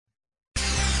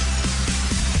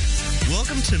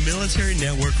Welcome to Military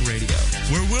Network Radio,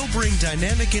 where we'll bring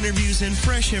dynamic interviews and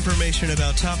fresh information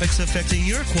about topics affecting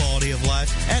your quality of life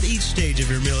at each stage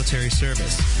of your military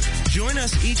service. Join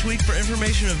us each week for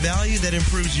information of value that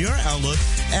improves your outlook,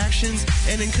 actions,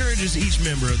 and encourages each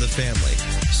member of the family.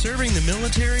 Serving the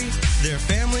military, their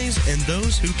families, and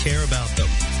those who care about them.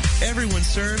 Everyone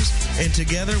serves, and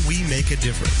together we make a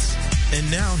difference.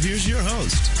 And now, here's your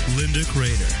host, Linda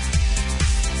Crater.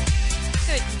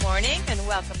 Good morning and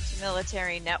welcome to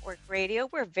Military Network Radio.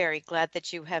 We're very glad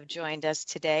that you have joined us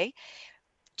today.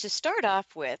 To start off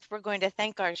with, we're going to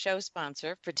thank our show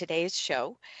sponsor for today's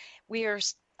show. We are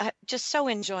just so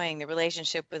enjoying the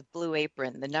relationship with Blue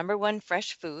Apron, the #1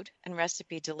 fresh food and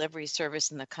recipe delivery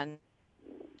service in the country.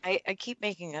 I keep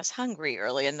making us hungry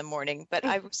early in the morning, but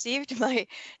I received my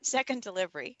second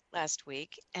delivery last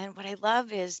week, and what I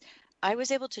love is I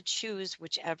was able to choose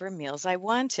whichever meals I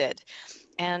wanted.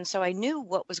 And so I knew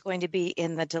what was going to be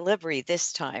in the delivery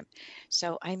this time.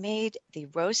 So I made the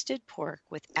roasted pork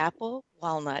with apple,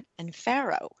 walnut, and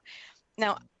farro.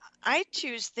 Now, I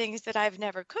choose things that I've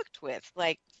never cooked with,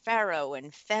 like farro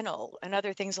and fennel and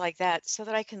other things like that, so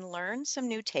that I can learn some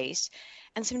new tastes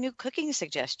and some new cooking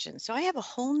suggestions. So I have a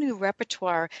whole new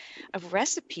repertoire of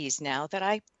recipes now that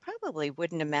I probably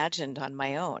wouldn't imagined on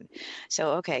my own.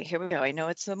 So, okay, here we go. I know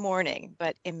it's the morning,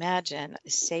 but imagine a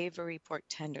savory pork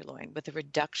tenderloin with a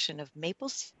reduction of maple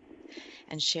syrup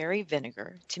and sherry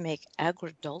vinegar to make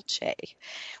agrodolce,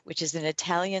 which is an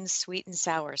Italian sweet and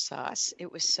sour sauce.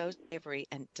 It was so savory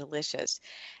and delicious.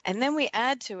 And then we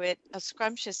add to it a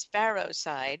scrumptious farro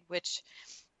side, which,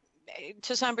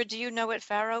 Tasambra, do you know what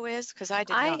farro is? Because I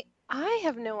did not. I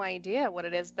have no idea what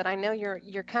it is, but I know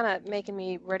you're kind of making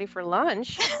me ready for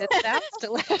lunch. It sounds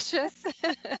delicious.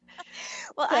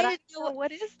 Well, I didn't know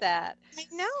what is that. I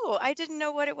know. I didn't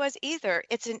know what it was either.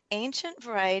 It's an ancient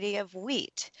variety of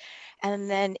wheat,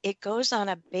 and then it goes on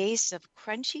a base of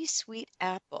crunchy sweet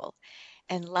apple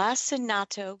and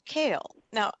lacinato kale.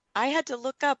 Now, I had to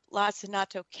look up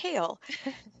lacinato kale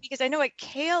because I know what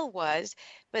kale was,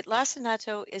 but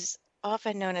lacinato is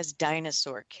often known as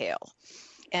dinosaur kale.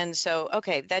 And so,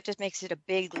 okay, that just makes it a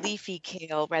big leafy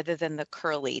kale rather than the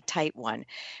curly, tight one.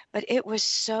 But it was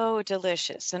so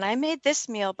delicious. And I made this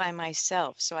meal by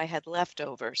myself, so I had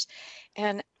leftovers.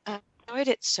 And I enjoyed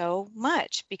it so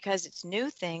much because it's new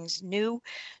things, new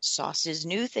sauces,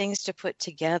 new things to put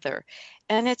together.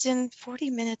 And it's in 40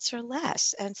 minutes or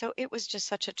less. And so it was just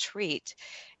such a treat.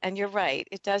 And you're right,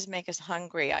 it does make us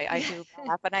hungry. I do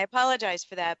laugh, and I apologize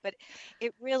for that, but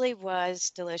it really was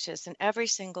delicious. And every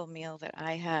single meal that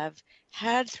I have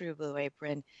had through Blue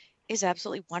Apron is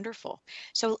absolutely wonderful.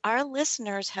 So our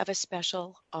listeners have a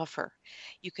special offer.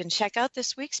 You can check out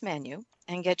this week's menu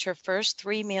and get your first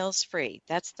 3 meals free.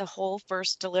 That's the whole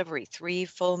first delivery, 3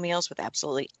 full meals with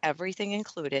absolutely everything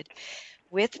included,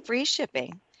 with free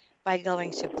shipping by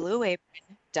going to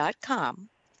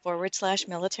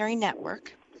blueapron.com/military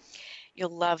network. You'll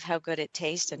love how good it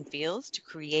tastes and feels to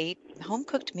create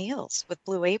home-cooked meals with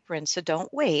Blue Apron. So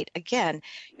don't wait. Again,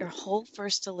 your whole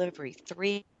first delivery,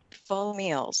 3 full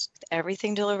meals with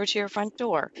everything delivered to your front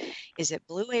door, is at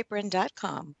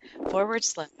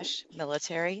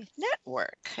blueapron.com/military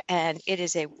network. And it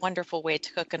is a wonderful way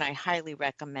to cook, and I highly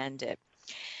recommend it.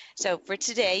 So for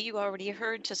today, you already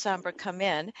heard Tasambra come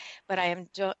in, but I am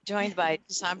joined by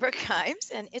Tasambra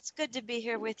Kimes, and it's good to be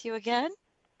here with you again.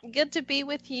 Good to be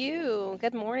with you.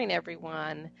 Good morning,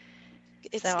 everyone.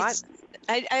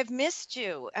 I've missed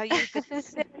you. You've been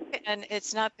sick, and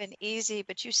it's not been easy,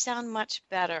 but you sound much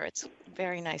better. It's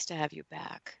very nice to have you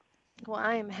back. Well,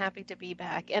 I am happy to be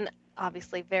back, and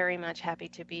obviously very much happy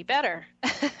to be better.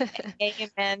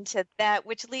 Amen to that,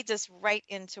 which leads us right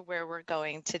into where we're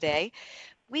going today.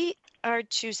 We are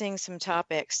choosing some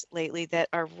topics lately that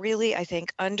are really, I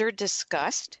think,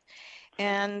 under-discussed,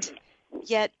 and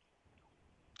yet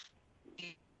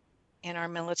in our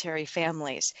military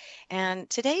families. And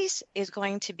today's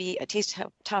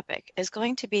topic is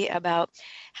going to be about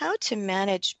how to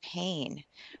manage pain,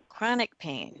 chronic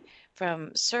pain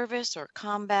from service or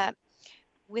combat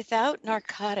without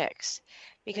narcotics.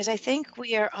 Because I think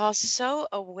we are all so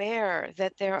aware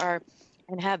that there are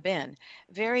and have been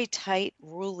very tight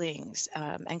rulings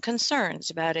and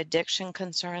concerns about addiction,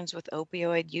 concerns with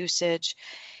opioid usage.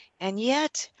 And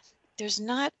yet there's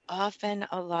not often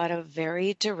a lot of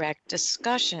very direct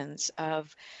discussions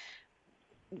of,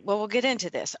 well, we'll get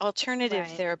into this, alternative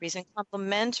therapies and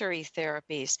complementary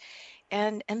therapies.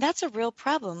 And that's a real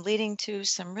problem, leading to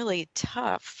some really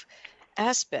tough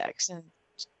aspects. And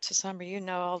Tasambra, you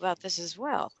know all about this as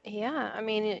well. Yeah, I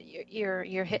mean,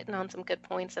 you're hitting on some good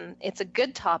points, and it's a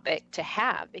good topic to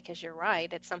have because you're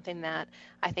right. It's something that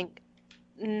I think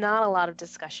not a lot of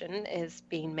discussion is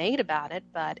being made about it,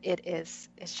 but it's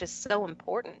just so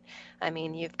important. I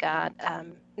mean, you've got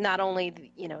not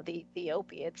only the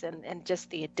opiates and just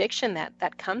the addiction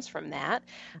that comes from that,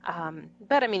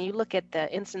 but I mean, you look at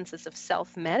the instances of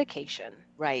self-medication,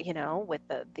 Right. with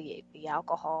the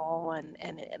alcohol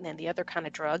and then the other kind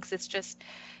of drugs. It's just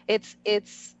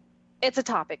it's a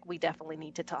topic we definitely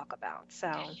need to talk about.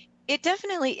 So. It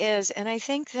definitely is. And I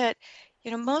think that,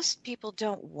 most people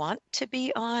don't want to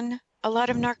be on a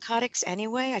lot of narcotics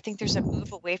anyway. I think there's a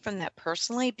move away from that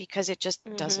personally because it just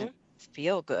doesn't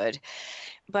feel good.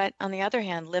 But on the other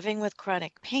hand, living with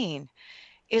chronic pain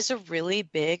is a really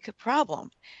big problem.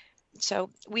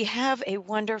 So we have a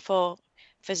wonderful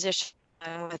physician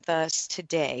with us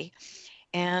today,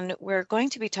 and we're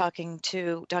going to be talking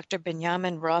to Dr.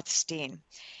 Benjamin Rothstein.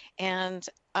 And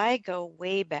I go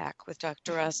way back with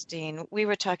Dr. Rothstein. We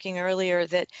were talking earlier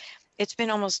that it's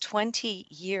been almost 20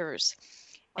 years.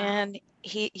 Wow. And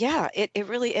it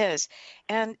really is.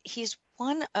 And he's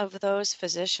one of those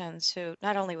physicians who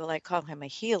not only will I call him a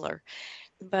healer,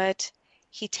 but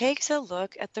he takes a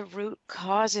look at the root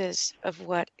causes of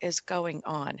what is going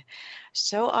on.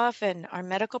 So often our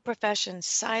medical profession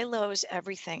silos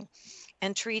everything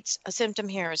and treats a symptom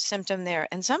here, a symptom there,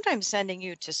 and sometimes sending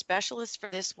you to specialists for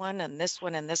this one and this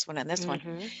one and this one and this one.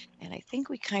 And I think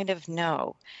we kind of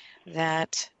know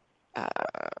that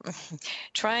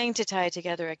trying to tie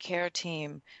together a care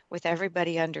team with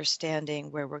everybody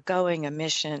understanding where we're going, a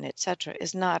mission, etc.,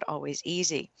 is not always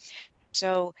easy.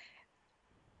 So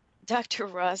Dr.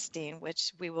 Rothstein,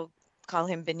 which we will call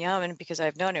him Benjamin because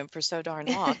I've known him for so darn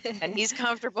long, and he's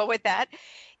comfortable with that,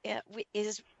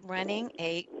 is running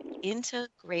a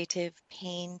integrative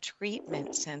pain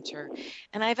treatment center.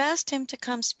 And I've asked him to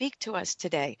come speak to us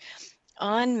today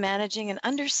on managing and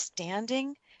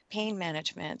understanding pain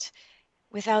management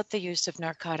without the use of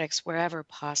narcotics wherever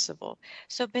possible.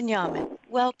 So Benjamin,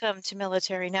 welcome to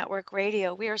Military Network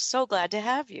Radio. We are so glad to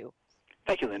have you.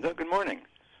 Thank you, Linda. Good morning.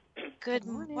 Good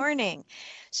morning.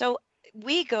 So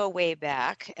we go way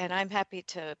back, and I'm happy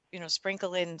to,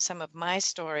 sprinkle in some of my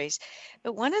stories.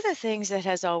 But one of the things that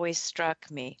has always struck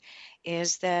me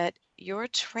is that your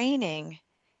training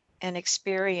and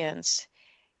experience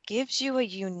gives you a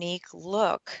unique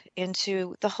look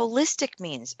into the holistic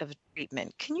means of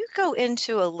treatment. Can you go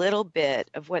into a little bit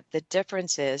of what the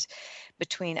difference is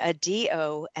between a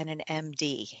DO and an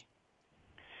MD?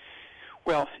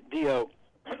 Well, DO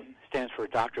stands for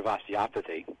Doctor of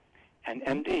Osteopathy, and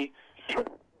MD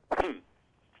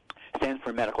stands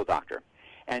for Medical Doctor.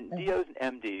 And DOs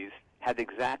and MDs have the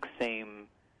exact same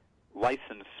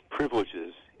license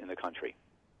privileges in the country.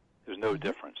 There's no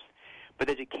difference. But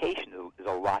education is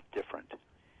a lot different.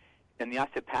 In the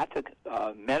osteopathic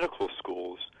medical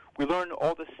schools, we learn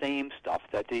all the same stuff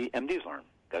that the MDs learn,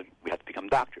 that we have to become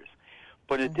doctors.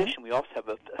 But in addition, we also have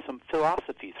some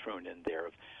philosophy thrown in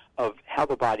there of how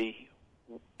the body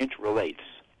interrelates,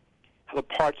 how the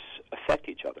parts affect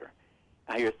each other,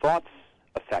 how your thoughts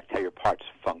affect how your parts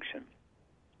function.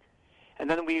 And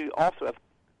then we also have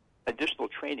additional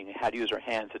training in how to use our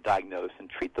hands to diagnose and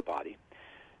treat the body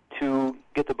to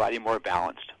get the body more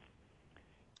balanced.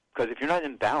 Because if you're not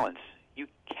in balance, you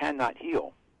cannot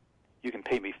heal. You can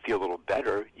maybe feel a little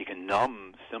better. You can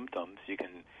numb symptoms. You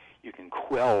can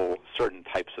quell certain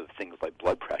types of things like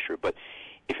blood pressure. But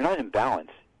if you're not in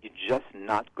balance, you're just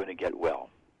not going to get well.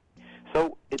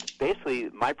 So it's basically,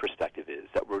 my perspective is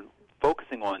that we're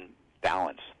focusing on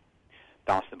balance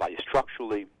the body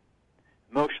structurally,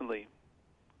 emotionally,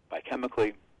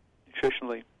 biochemically,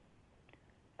 nutritionally,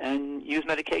 and use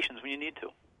medications when you need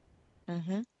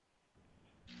to.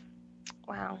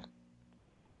 Wow.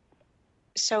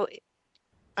 So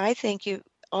I think you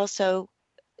also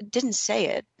didn't say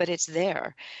it, but it's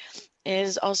there,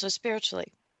 is also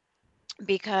spiritually,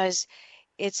 because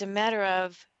it's a matter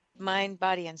of mind,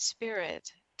 body, and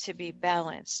spirit to be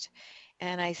balanced.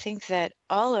 And I think that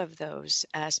all of those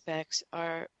aspects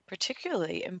are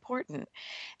particularly important.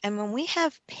 And when we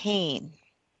have pain,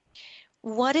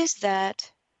 what is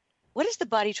that? What is the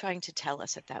body trying to tell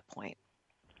us at that point?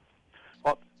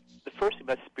 Well, the first thing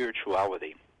about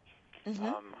spirituality,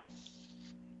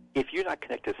 if you're not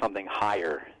connected to something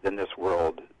higher than this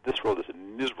world is a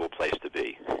miserable place to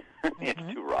be.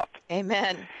 It's too rough.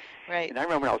 Amen. Right. And I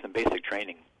remember when I was in basic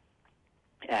training,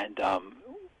 and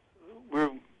we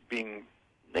were being,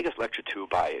 lectured to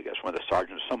by, one of the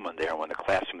sergeants, someone there in one of the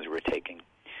classrooms we were taking.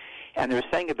 And they were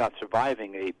saying about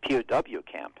surviving a POW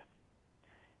camp.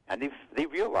 And they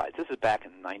realized, this is back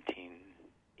in the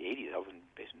 1980s, I was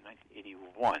based in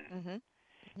 1981,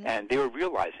 and they were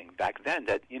realizing back then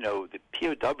that, the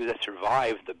POWs that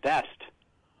survived the best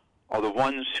are the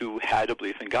ones who had a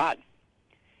belief in God.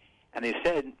 And they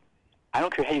said, I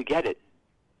don't care how you get it,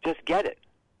 just get it.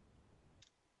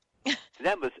 To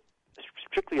them, it was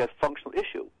strictly a functional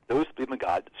issue. Those who believe in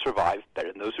God survive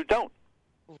better than those who don't.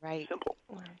 Right. Simple.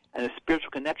 And the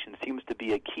spiritual connection seems to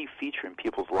be a key feature in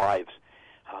people's lives.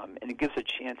 And it gives a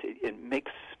chance, it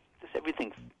makes just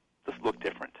everything just look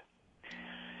different.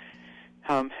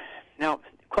 Now,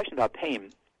 question about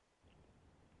pain.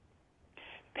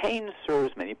 Pain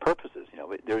serves many purposes. You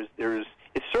know, it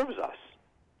serves us.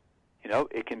 You know,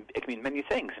 it can mean many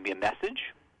things. It can be a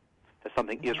message that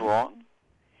something is wrong.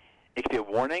 It can be a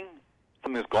warning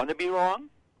something is going to be wrong,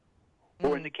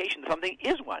 or indication something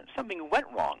is wrong, something went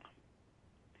wrong.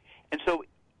 And so,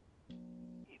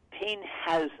 pain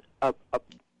has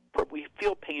we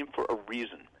feel pain for a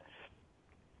reason.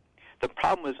 The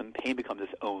problem is when pain becomes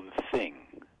its own thing.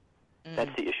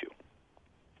 That's the issue.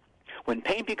 When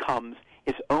pain becomes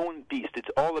its own beast, it's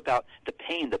all about the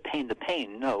pain, the pain, the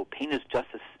pain. No, pain is just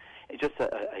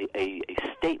a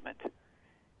statement.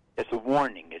 It's a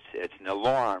warning. It's an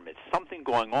alarm. It's something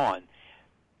going on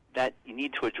that you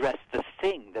need to address the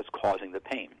thing that's causing the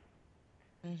pain.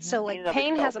 So, like,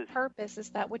 pain has a purpose. Is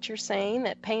that what you're saying?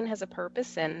 That pain has a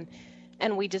purpose, and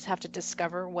we just have to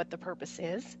discover what the purpose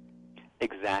is?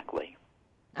 Exactly.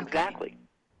 Okay. Exactly.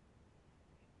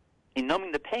 And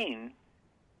numbing the pain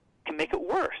can make it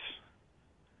worse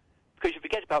because you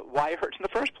forget about why it hurts in the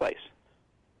first place.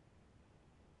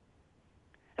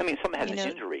 I mean, someone has an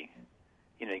injury.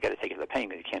 You know, you got to take it to the pain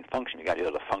because you can't function. You got to be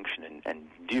able to function and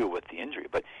deal with the injury.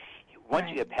 But once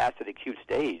you get past that acute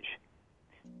stage,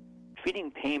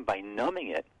 treating pain by numbing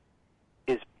it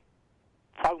is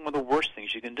probably one of the worst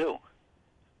things you can do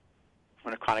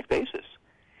on a chronic basis.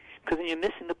 Because then you're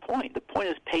missing the point. The point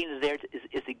is pain is there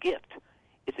is a gift.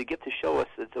 It's a gift to show us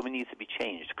that something needs to be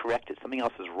changed, corrected. Something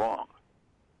else is wrong.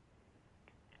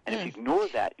 And if you ignore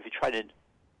that, if you try to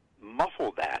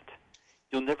muffle that,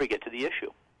 you'll never get to the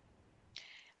issue.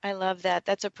 I love that.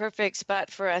 That's a perfect spot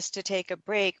for us to take a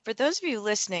break. For those of you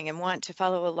listening and want to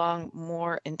follow along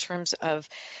more in terms of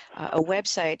a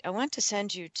website, I want to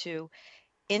send you to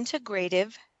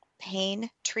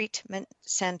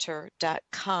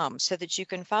integrativepaintreatmentcenter.com so that you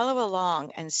can follow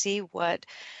along and see what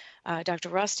Dr.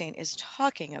 Rothstein is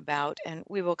talking about. And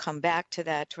we will come back to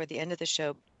that toward the end of the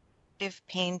show.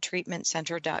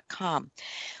 Paintreatmentcenter.com.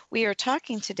 We are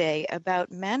talking today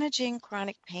about managing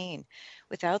chronic pain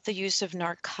without the use of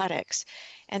narcotics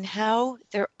and how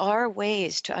there are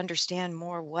ways to understand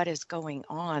more what is going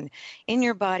on in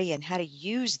your body and how to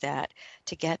use that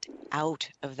to get out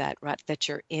of that rut that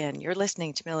you're in. You're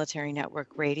listening to Military Network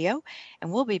Radio,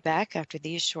 and we'll be back after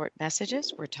these short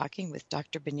messages. We're talking with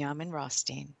Dr. Benjamin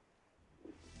Rothstein.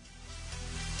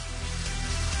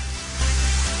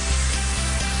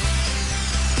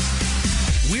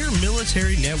 We're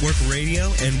Military Network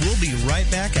Radio, and we'll be right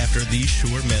back after these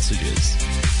short messages.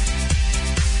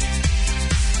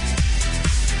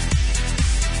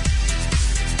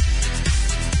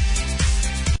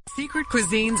 Secret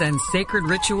Cuisines and Sacred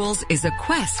Rituals is a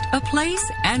quest, a place,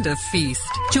 and a feast.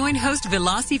 Join host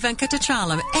Vilasi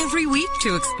Venkatachalam every week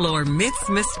to explore myths,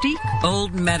 mystique,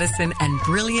 old medicine, and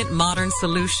brilliant modern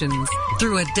solutions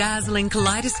through a dazzling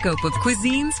kaleidoscope of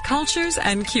cuisines, cultures,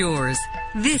 and cures.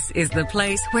 This is the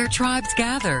place where tribes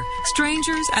gather,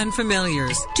 strangers and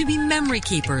familiars, to be memory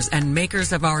keepers and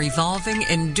makers of our evolving,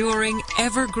 enduring,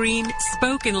 evergreen,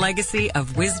 spoken legacy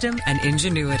of wisdom and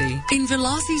ingenuity. In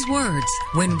Vilasi's words,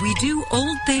 when we do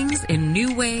old things in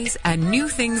new ways and new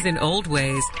things in old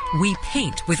ways, we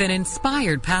paint with an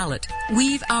inspired palette,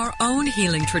 weave our own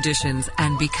healing traditions,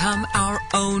 and become our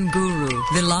own guru.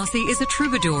 Vilasi is a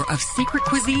troubadour of secret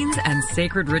cuisines and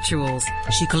sacred rituals.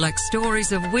 She collects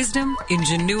stories of wisdom,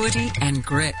 ingenuity, and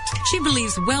grit. She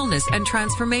believes wellness and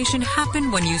transformation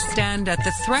happen when you stand at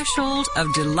the threshold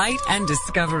of delight and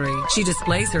discovery. She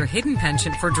displays her hidden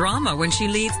penchant for drama when she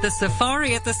leads the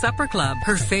safari at the supper club.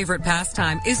 Her favorite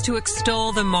pastime is to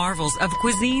extol the marvels of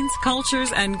cuisines,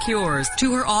 cultures, and cures.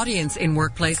 To her audience in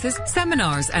workplaces,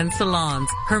 seminars, and salons,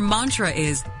 her mantra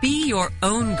is, be your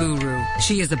own guru.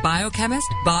 She is a biochemist,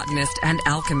 botanist, and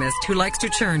alchemist who likes to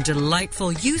churn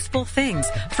delightful, useful things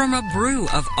from a brew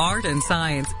of art and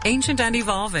science, ancient and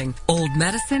evolving, old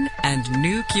medicine, and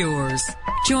new cures.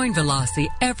 Join Vilasi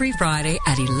every Friday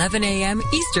at 11 a.m.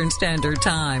 Eastern Standard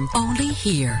Time, only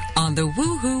here on the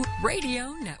Woohoo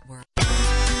Radio Network.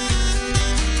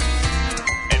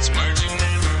 It's words you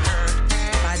never heard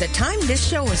by the time this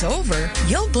show is over,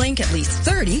 you'll blink at least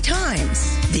 30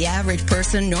 times. The average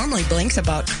person normally blinks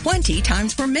about 20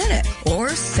 times per minute, or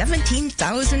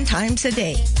 17,000 times a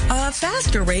day. A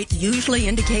faster rate usually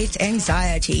indicates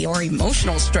anxiety or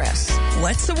emotional stress.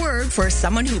 What's the word for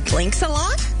someone who blinks a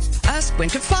lot? A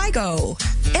squintifigo.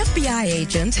 FBI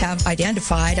agents have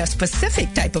identified a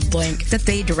specific type of blink that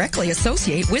they directly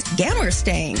associate with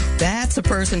gammerstaying. That's a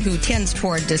person who tends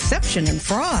toward deception and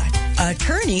fraud.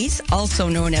 Attorneys, also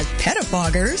known as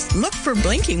pettifoggers, look for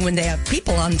blinking when they have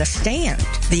people on the stand.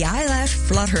 The eyelash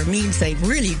flutter means they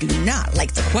really do not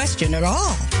like the question at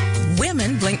all.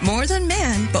 Women blink more than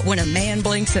men, but when a man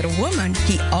blinks at a woman,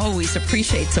 he always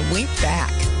appreciates a wink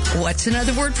back. What's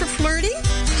another word for flirting?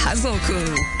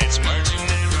 Hazoku. It's Martin.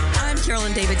 I'm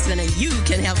Carolyn Davidson, and you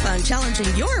can have fun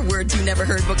challenging your words you never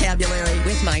heard vocabulary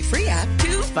with my free app,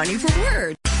 Too Funny for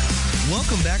Words.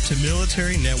 Welcome back to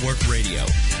Military Network Radio,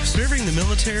 serving the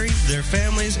military, their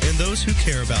families, and those who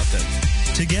care about them.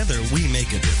 Together, we make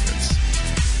a difference.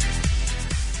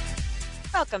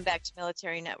 Welcome back to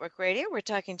Military Network Radio. We're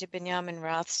talking to Benjamin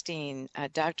Rothstein, a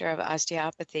doctor of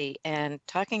osteopathy, and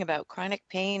talking about chronic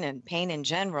pain and pain in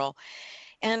general.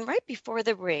 And right before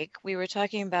the break, we were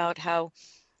talking about how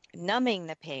numbing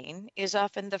the pain is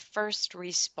often the first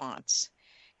response.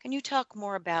 Can you talk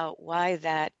more about why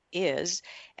that is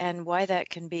and why that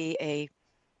can be a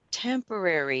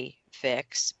temporary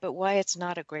fix, but why it's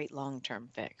not a great long-term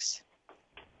fix?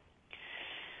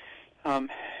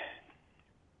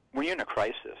 When you're in a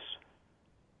crisis,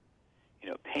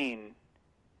 pain,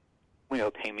 we know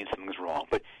pain means something's wrong.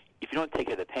 But if you don't take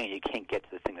care of the pain, you can't get to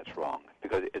the thing that's wrong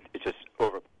because it's just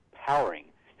overpowering.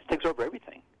 It takes over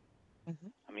everything. Mm-hmm.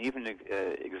 I mean, even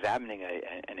examining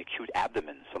an acute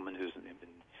abdomen, someone who's been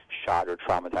shot or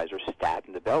traumatized or stabbed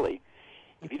in the belly,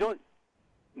 if you don't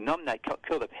numb that,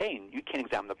 kill the pain, you can't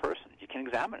examine the person. You can't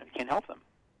examine them. You can't help them.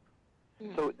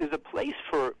 Mm-hmm. So there's a place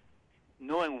for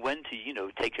knowing when to,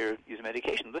 use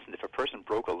medication. Listen, if a person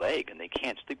broke a leg and they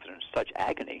can't sleep, they're in such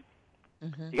agony,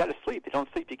 you got to sleep. If you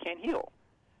don't sleep, you can't heal.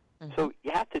 Mm-hmm. So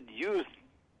you have to use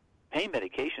pain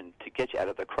medication to get you out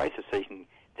of the crisis so you can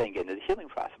then get into the healing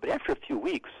process. But after a few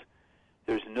weeks,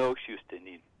 there's no excuse to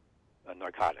need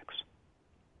narcotics.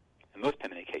 And most pain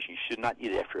medication you should not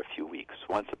eat it after a few weeks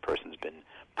once a person's been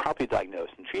properly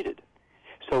diagnosed and treated.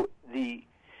 So the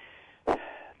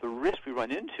risk we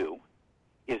run into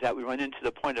is that we run into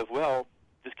the point of, well,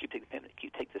 just keep taking pain,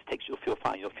 keep take this, you'll feel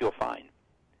fine.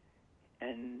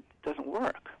 And it doesn't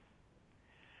work.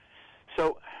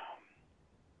 So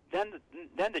then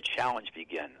the challenge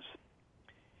begins.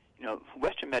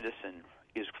 Western medicine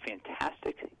is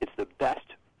fantastic. It's the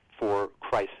best for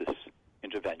crisis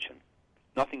intervention.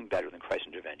 Nothing better than crisis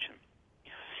intervention.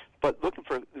 But looking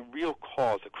for the real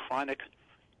cause, the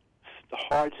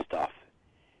hard stuff,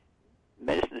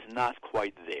 medicine is not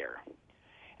quite there.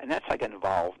 And that's how I got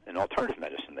involved in alternative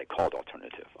medicine. They call it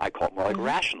alternative. I call it more like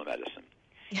rational medicine.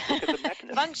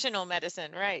 Functional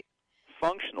medicine, right.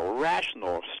 Functional,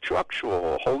 rational,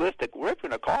 structural, holistic, whatever you're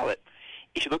going to call it.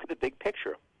 You should look at the big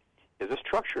picture. Is there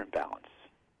structure imbalance?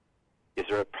 Is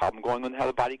there a problem going on how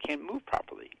the body can't move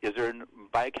properly? Is there a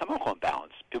biochemical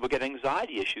imbalance? People get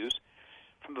anxiety issues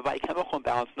from a biochemical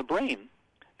imbalance in the brain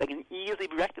that can easily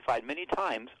be rectified many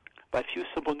times by a few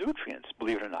simple nutrients,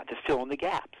 believe it or not, to fill in the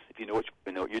gaps if you know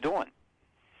what you're doing.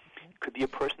 It could be a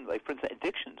person, like, for instance,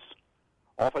 addictions.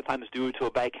 Oftentimes due to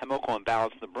a biochemical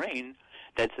imbalance in the brain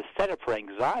that's a setup for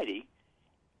anxiety,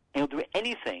 and you'll do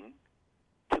anything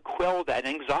to quell that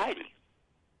anxiety.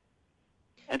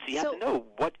 And so you have to know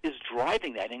what is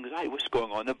driving that anxiety, what's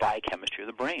going on in the biochemistry of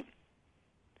the brain.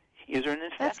 Is there an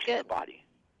infection in the body?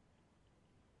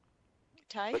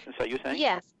 Ty? Listen, so you're saying?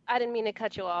 Yes, I didn't mean to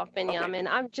cut you off, Benjamin.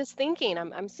 Okay. I'm just thinking,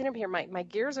 I'm sitting up here, my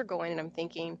gears are going, and I'm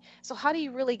thinking, so how do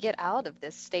you really get out of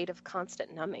this state of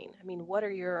constant numbing? I mean, what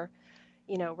are your,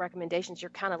 recommendations? You're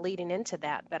kind of leading into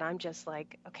that, but I'm just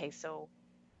like, okay, so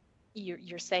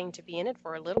you're saying to be in it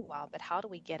for a little while, but how do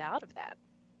we get out of that?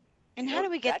 And how do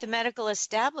we get the medical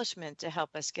establishment to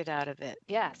help us get out of it?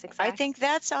 Yes, exactly. I think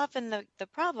that's often the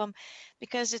problem,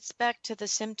 because it's back to the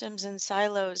symptoms and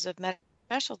silos of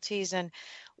specialties and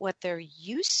what they're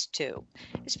used to,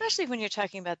 especially when you're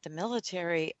talking about the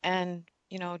military and,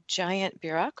 giant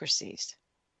bureaucracies.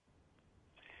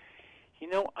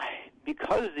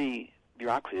 Because the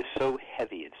bureaucracy is so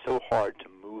heavy, it's so hard to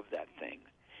move that thing.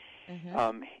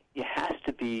 Mm-hmm. It has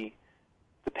to be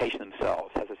the patient themselves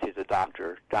has to say to the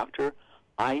doctor,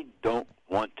 I don't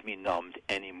want to be numbed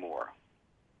anymore.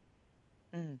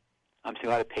 Mm. I'm seeing a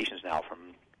lot of patients now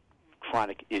from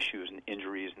chronic issues and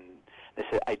injuries, and they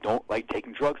say, I don't like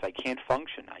taking drugs. I can't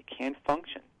function.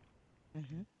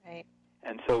 Mm-hmm. Right.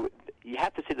 And so you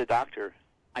have to say doctor,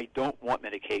 I don't want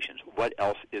medications. What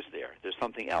else is there? There's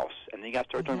something else. And then you got to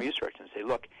start doing research and say,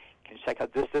 look, can you check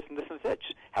out this, this, and this, and this?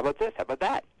 How about this? How about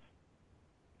that?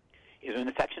 Is there an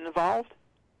infection involved?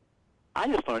 I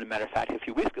just learned, as a matter of fact, a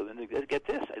few weeks ago, get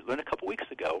this, I learned a couple weeks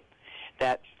ago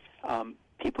that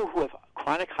people who have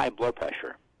chronic high blood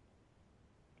pressure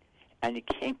and you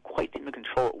can't quite seem to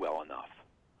control it well enough,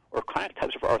 or chronic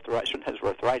types of arthritis, certain types of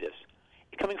arthritis,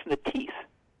 it's coming from the teeth.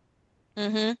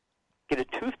 Mm-hmm. Get a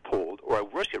tooth pulled, or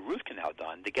worse, get a root canal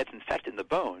done that gets infected in the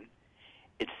bone,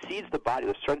 it seeds the body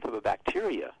with a certain type of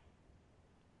bacteria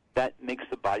that makes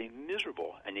the body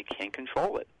miserable, and you can't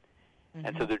control it. Mm-hmm.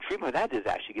 And so the treatment of that is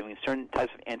actually giving certain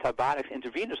types of antibiotics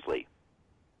intravenously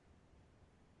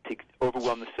to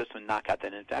overwhelm the system and knock out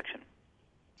that infection.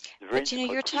 But,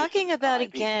 you're talking about,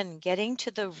 again, getting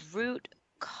to the root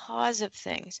cause of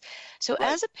things. So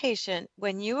as a patient,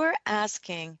 when you are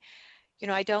asking,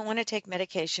 I don't want to take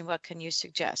medication, what can you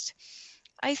suggest?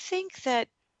 I think that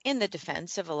in the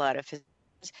defense of a lot of physicians,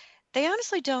 they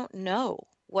honestly don't know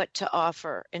what to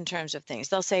offer in terms of things.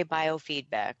 They'll say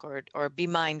biofeedback or be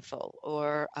mindful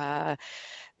or,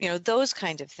 those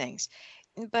kinds of things.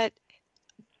 But,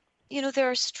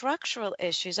 there are structural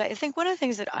issues. I think one of the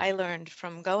things that I learned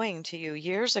from going to you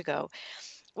years ago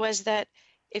was that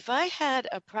if I had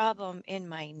a problem in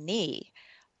my knee,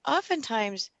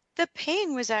 oftentimes the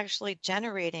pain was actually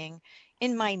generating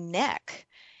in my neck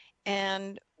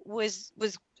and was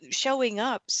showing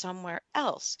up somewhere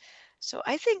else. So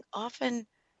I think often,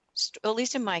 at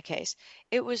least in my case,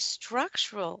 it was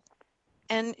structural,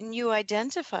 and you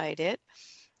identified it,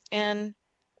 and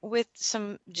with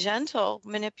some gentle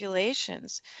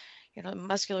manipulations,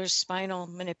 muscular spinal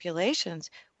manipulations,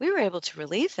 we were able to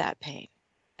relieve that pain,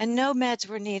 and no meds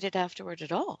were needed afterward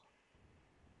at all.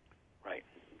 Right.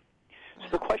 So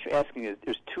the question you're asking is,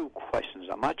 there's two questions.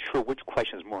 I'm not sure which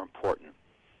question is more important.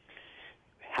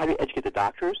 How do you educate the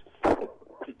doctors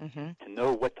to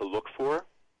know what to look for?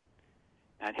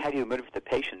 And how do you motivate the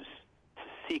patients to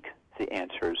seek the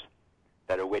answers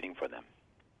that are waiting for them?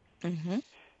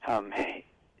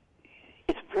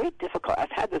 It's very difficult.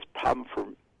 I've had this problem for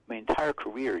my entire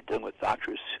career dealing with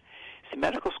doctors. See,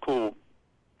 medical school,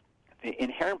 the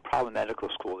inherent problem in medical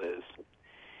school is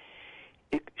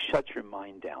it shuts your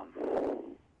mind down.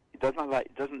 It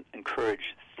doesn't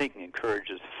encourage thinking. It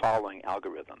encourages following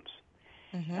algorithms.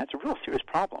 That's a real serious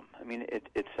problem. I mean, it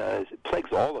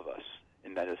plagues all of us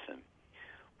in medicine.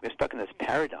 We're stuck in this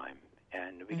paradigm,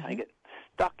 and we kind of get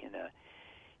stuck in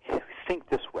think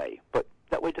this way, but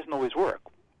that way doesn't always work.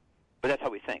 But that's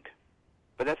how we think.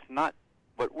 But that's not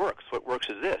what works. What works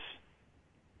is this.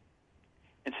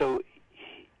 And so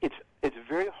it's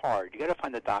very hard. You got to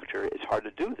find a doctor. It's hard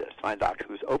to do this. Find a doctor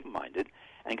who's open-minded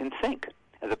and can think,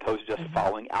 as opposed to just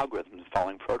following algorithms,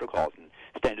 following protocols and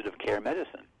standard of care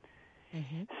medicine.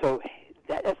 So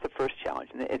that's the first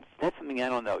challenge, and that's something I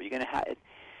don't know. You're going to have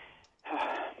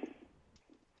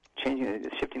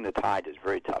shifting the tide is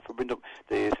very tough.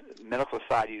 The medical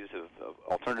societies of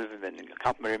alternative and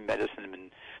complementary medicine have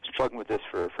been struggling with this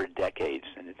for decades,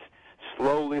 and it's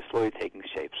slowly taking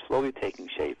shape,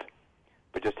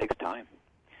 but it just takes time.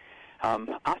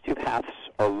 Osteopaths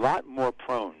are a lot more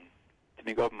prone to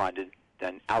being open-minded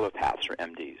than allopaths or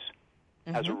MDs,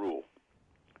 as a rule.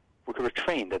 We're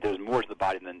trained that there's more to the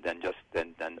body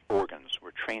than organs.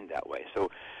 We're trained that way. So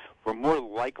we're more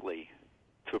likely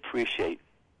to appreciate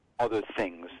other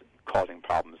things causing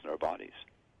problems in our bodies.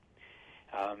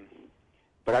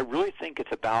 But I really think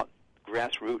it's about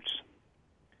grassroots,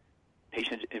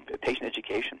 patient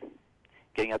education,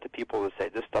 getting out to people to say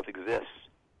this stuff exists.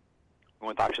 We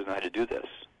want doctors to know how to do this.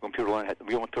 We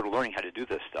want people learning how to do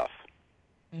this stuff,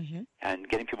 and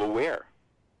getting people aware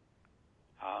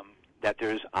that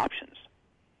there's options.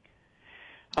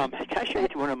 Can I share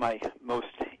with you one of my most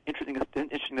interesting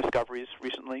discoveries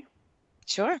recently?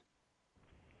 Sure.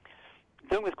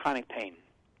 Dealing with chronic pain,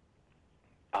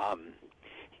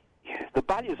 the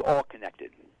body is all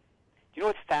connected. Do you know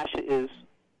what fascia is?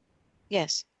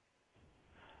 Yes.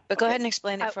 But go ahead and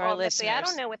explain it for our listeners. I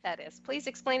don't know what that is. Please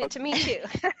explain it to me, too.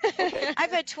 Okay.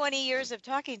 I've had 20 years of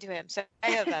talking to him, so I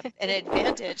have an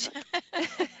advantage.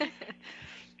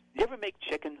 You ever make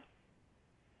chicken?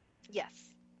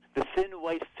 Yes. The thin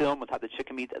white film on top of the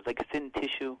chicken meat, that's like thin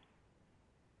tissue.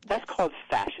 That's called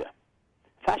fascia.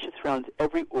 Fascia surrounds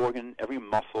every organ, every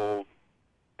muscle,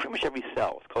 pretty much every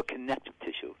cell. It's called connective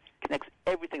tissue. It connects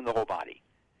everything in the whole body.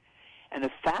 And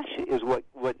the fascia is what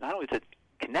not only does it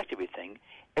connect everything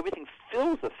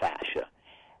fills the fascia.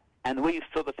 And the way you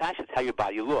fill the fascia is how your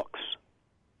body looks.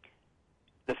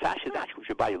 The fascia is actually what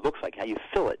your body looks like. How you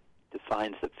fill it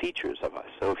defines the features of us.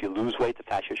 So if you lose weight, the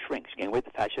fascia shrinks. You gain weight,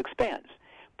 the fascia expands.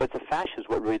 But the fascia is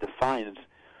what really defines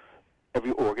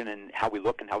every organ and how we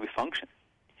look and how we function.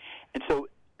 And so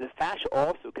the fascia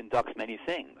also conducts many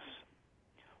things.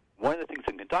 One of the things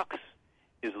it conducts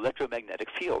is electromagnetic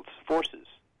fields, forces,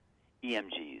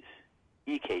 EMGs,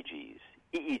 EKGs,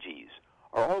 EEGs,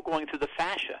 are all going through the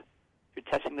fascia. You're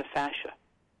testing the fascia,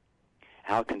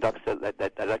 how it conducts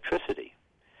that electricity.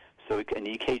 So an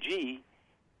EKG,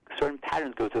 certain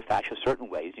patterns go through the fascia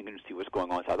certain ways. You can see what's going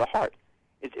on inside the heart.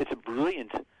 It's a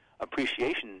brilliant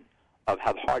appreciation of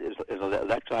how the heart is an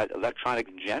electronic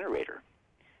generator.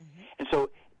 Mm-hmm. And so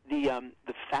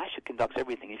the fascia conducts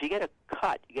everything. If you get a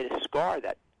cut, you get a scar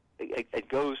that it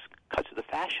cuts to the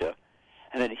fascia,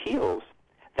 and then it heals,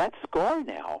 that scar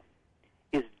now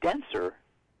is denser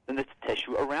than the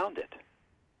tissue around it.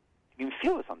 You can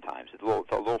feel it sometimes. It's a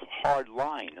little hard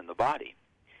line in the body.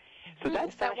 So that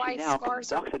is that why now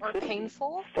scars are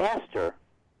painful? Faster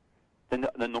than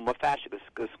the normal fascia,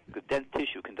 because dense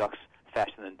tissue conducts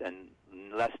faster than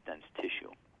less dense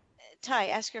tissue. Ty,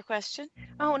 ask your question.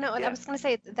 Oh no, Yeah. I was going to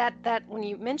say that when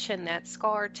you mentioned that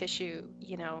scar tissue,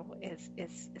 is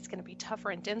going to be tougher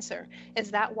and denser.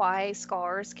 Is that why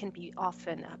scars can be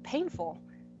often painful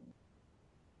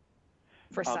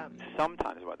for some?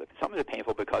 Sometimes, some are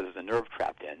painful because there's a nerve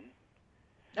trapped in.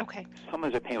 Okay. Some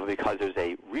are painful because there's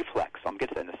a reflex. I'll get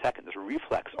to that in a second. There's a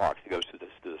reflex arc that goes through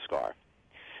the scar.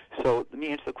 So let me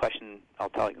answer the question. I'll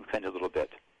extend it a little bit.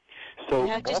 So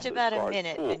You have just also about a scars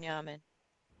minute, pull. Benjamin.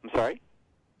 I'm sorry?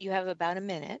 You have about a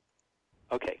minute.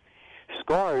 Okay.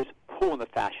 Scars pull in the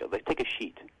fascia. Let's take a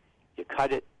sheet. You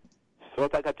cut it, sew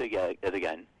it back up together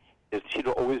again. The sheet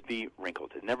will always be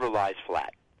wrinkled. It never lies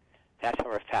flat. That's how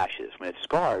our fascia is. When it's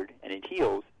scarred and it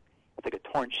heals, it's like a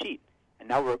torn sheet. And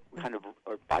now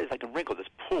our body's like a wrinkle that's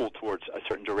pulled towards a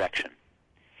certain direction.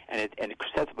 And it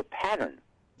sets up a pattern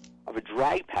of a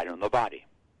drag pattern in the body.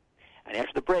 And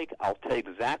after the break, I'll tell you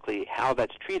exactly how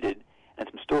that's treated and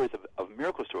some stories of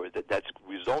miracle stories that's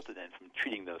resulted in from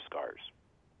treating those scars.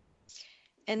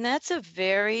 And that's a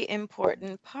very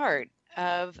important part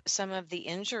of some of the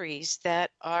injuries that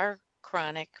are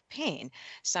chronic pain.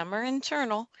 Some are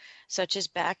internal, such as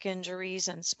back injuries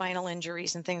and spinal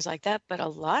injuries and things like that, but a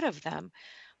lot of them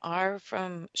are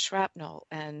from shrapnel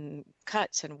and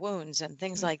cuts and wounds and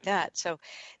things like that. So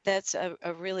that's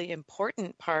a really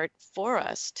important part for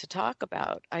us to talk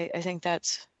about. I think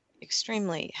that's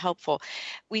extremely helpful.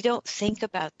 We don't think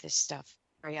about this stuff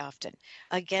very often.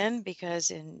 Again, because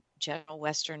in general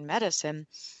Western medicine,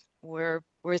 we're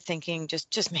thinking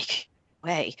just make it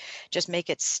away, just make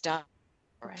it stop.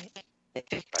 Right.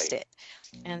 Fixed it.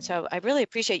 And so I really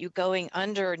appreciate you going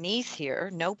underneath here,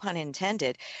 no pun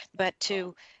intended, but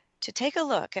to take a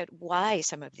look at why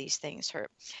some of these things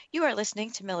hurt. You are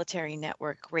listening to Military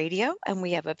Network Radio, and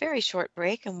we have a very short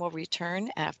break, and we'll return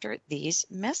after these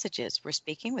messages. We're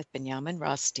speaking with Benjamin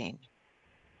Rothstein.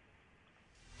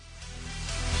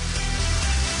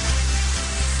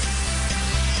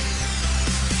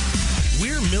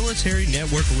 We're Military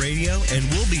Network Radio, and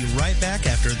we'll be right back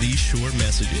after these short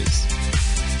messages.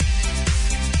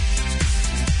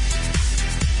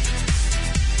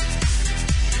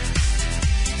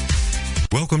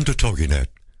 Welcome to TogiNet,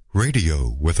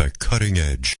 radio with a cutting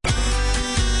edge.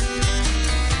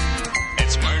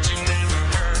 It's words you never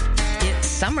heard. It's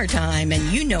summertime, and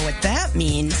you know what that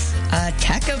means.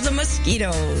 Attack of the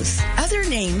mosquitoes. Other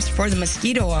names for the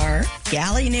mosquito are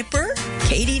galley nipper,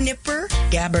 Katy nipper,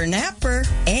 gabber napper,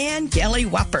 and gelly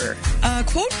whopper. A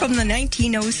quote from the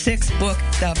 1906 book,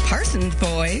 The Parsons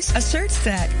Boys, asserts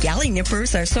that galley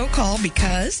nippers are so called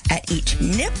because at each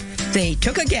nip, they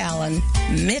took a gallon.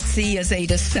 Mitzi is a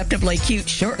deceptively cute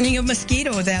shortening of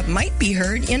mosquito that might be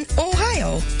heard in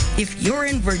Ohio. If you're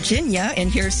in Virginia and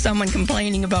hear someone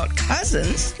complaining about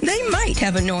cousins, they might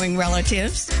have annoying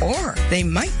relatives, or they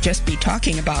might just be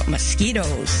talking about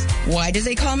mosquitoes. Why do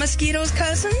they call mosquitoes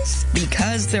cousins?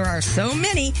 Because there are so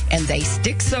many and they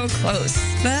stick so close.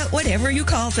 But whatever you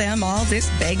call them, all this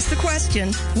begs the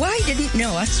question, why didn't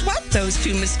Noah swap those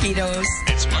two mosquitoes?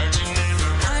 It's words you never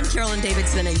heard. I'm Carolyn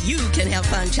Davidson, and you can have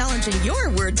fun challenging your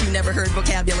words you never heard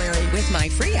vocabulary with my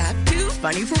free app, Too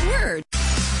Funny for Words.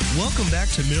 Welcome back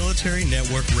to Military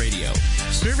Network Radio,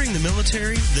 serving the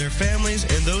military, their families,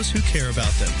 and those who care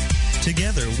about them.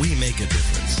 Together, we make a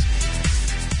difference.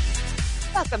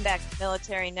 Welcome back to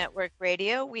Military Network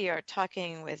Radio. We are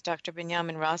talking with Dr.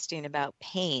 Benjamin Rothstein about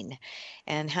pain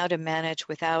and how to manage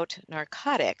without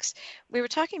narcotics. We were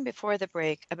talking before the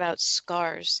break about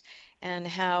scars and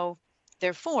how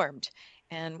they're formed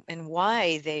and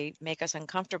why they make us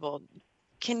uncomfortable.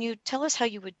 Can you tell us how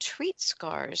you would treat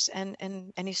scars and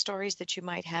any stories that you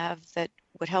might have that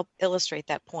would help illustrate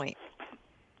that point?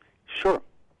 Sure.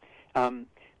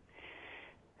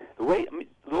 A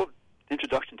little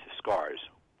introduction to scars.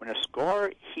 When a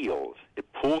scar heals, it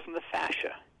pulls in the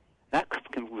fascia. That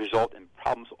can result in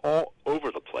problems all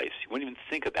over the place you wouldn't even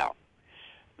think about.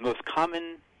 The most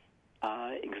common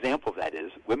example of that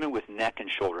is women with neck and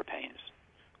shoulder pains,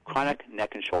 chronic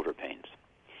neck and shoulder pains.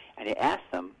 And you ask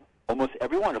them, almost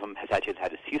every one of them has actually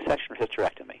had a C-section or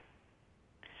hysterectomy.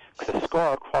 Because a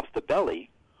scar across the belly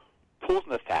pulls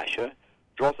in the fascia,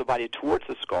 draws the body towards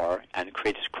the scar, and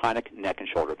creates chronic neck and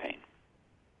shoulder pain.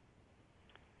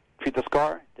 Treat the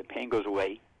scar, the pain goes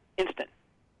away instant.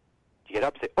 You get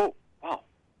up and say, oh, wow,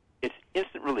 it's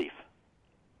instant relief.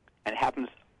 And it happens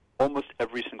almost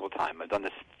every single time. I've done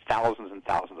this thousands and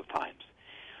thousands of times.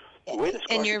 The way the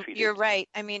scars And are treated, you're right.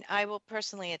 I mean, I will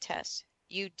personally attest.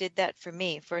 You did that for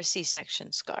me for a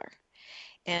C-section scar.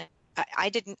 And I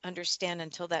didn't understand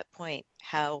until that point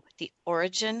how the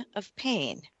origin of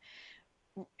pain,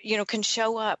 can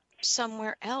show up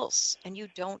somewhere else and you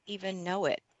don't even know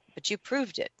it, but you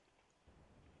proved it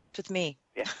with me.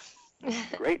 Yeah,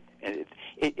 great. And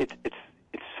it's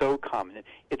so common.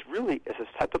 It's really, as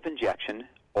a type of injection,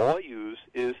 all I use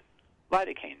is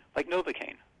lidocaine, like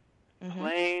Novocaine.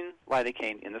 Plain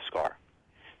lidocaine in the scar.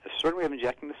 There's a certain way of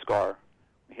injecting the scar.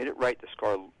 You hit it right, the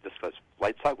scar just goes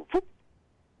light side, whoop,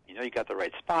 you know you got the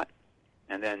right spot,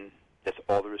 and then that's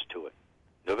all there is to it.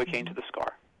 Novocaine to the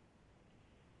scar.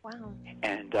 Wow.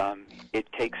 And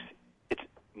it takes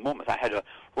moments. I had a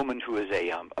woman who is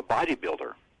a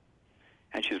bodybuilder,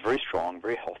 and she was very strong,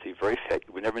 very healthy, very fit.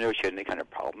 You would never know she had any kind of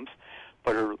problems,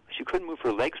 but she couldn't move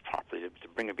her legs properly to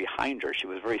bring it behind her. She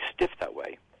was very stiff that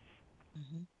way.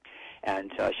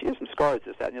 And she has some scars,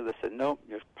 this, that, and the other. Said, no,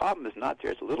 your problem is not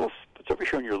there. It's over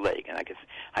here on your leg. And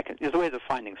there's a way of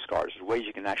finding scars. There's ways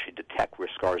you can actually detect where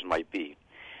scars might be.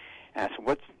 And I said,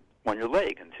 what's on your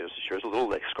leg? And there's a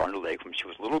little scar on her leg from when she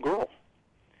was a little girl.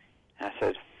 And I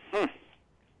said,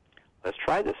 let's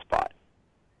try this spot.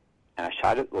 And I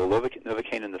shot it, a little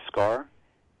Novocaine in the scar.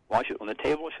 While she was on the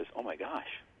table, she says, oh my gosh,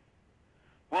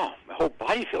 wow, my whole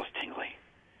body feels tingly.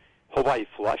 Whole body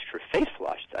flushed, her face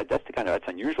flushed. That's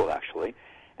unusual actually,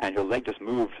 and her leg just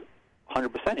moved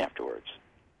 100% afterwards.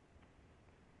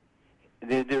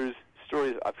 There's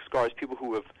stories of scars, people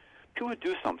who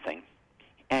do something,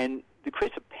 and it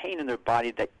creates a pain in their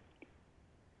body that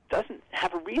doesn't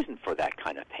have a reason for that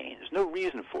kind of pain. There's no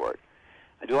reason for it.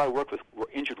 I do a lot of work with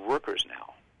injured workers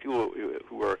now, people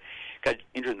who got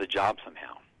injured in the job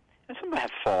somehow, and some of them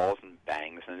have falls and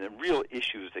bangs and real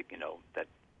issues that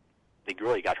they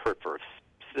really got hurt for a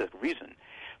specific reason.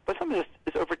 But some of this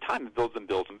is over time. It builds and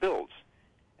builds and builds.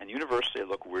 And universally, I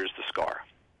look, where's the scar?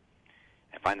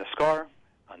 I find the scar.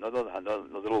 Another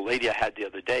little lady I had the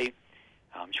other day,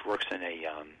 she works in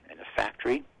a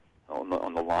factory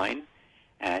on the line,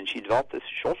 and she developed this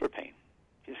shoulder pain.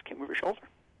 She just can't move her shoulder.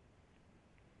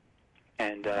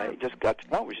 And it just got to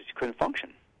the point where she couldn't function.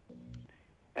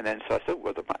 And then so I said,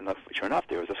 well, sure enough,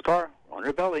 there was a scar on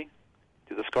her belly.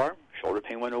 To the scar, shoulder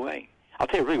pain went away. I'll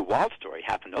tell you a really wild story.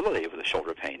 Happened another lady with a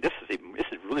shoulder pain. This is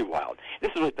really wild. This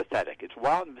is really pathetic. It's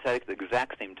wild and pathetic at the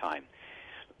exact same time.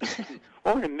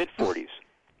 Woman in her mid-40s,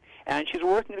 and she's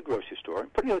working at a grocery store,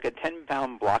 putting like a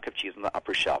 10-pound block of cheese on the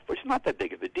upper shelf, which is not that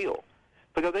big of a deal.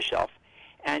 Put it on the shelf,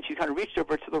 and she kind of reached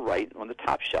over to the right on the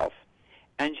top shelf,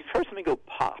 and she heard something go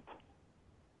pop.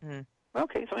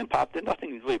 Okay, something popped.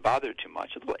 Nothing really bothered her too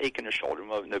much. A little ache in her shoulder,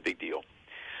 no big deal.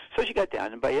 So she got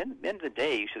down, and by the end of the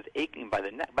day, she was aching. By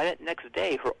that next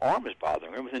day, her arm was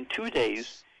bothering her. Within 2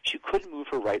 days, she couldn't move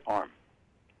her right arm.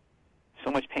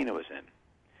 So much pain it was in.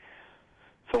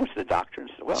 So I went to the doctor and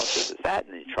said, well, this is that.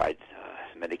 And they tried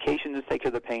some medication to take care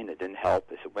of the pain. That didn't help.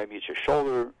 They said, maybe it's your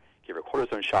shoulder. Give her a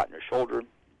cortisone shot in her shoulder.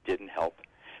 Didn't help.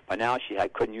 By now, she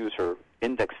couldn't use her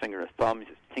index finger and thumb.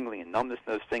 Just tingling and numbness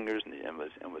in those fingers, and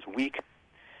was weak.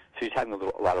 So she's having a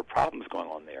lot of problems going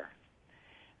on there.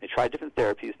 They tried different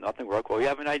therapies. Nothing worked. Well, we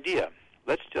have an idea.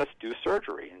 Let's just do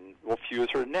surgery, and we'll fuse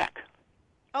her neck.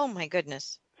 Oh, my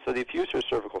goodness. So they fused her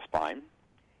cervical spine,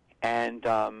 and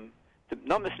the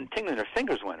numbness and tingling in her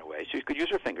fingers went away. She could use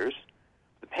her fingers.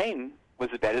 The pain was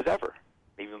as bad as ever,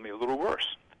 maybe a little worse.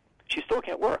 She still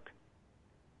can't work.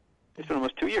 It's been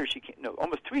almost 2 years.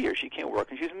 Almost 3 years she can't work,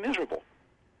 and she's miserable.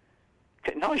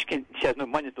 Not only she has no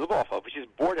money to live off of, but she's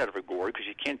bored out of her gourd because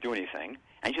she can't do anything,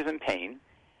 and she's in pain.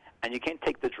 And you can't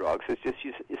take the drugs. It's just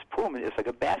this poor woman is like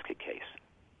a basket case.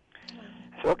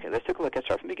 I said, okay, let's take a look. I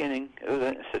start from the beginning.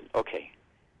 I said, okay,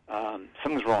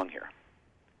 something's wrong here.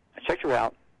 I checked her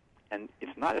out, and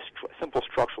it's not a simple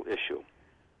structural issue.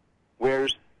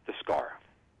 Where's the scar?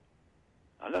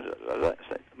 I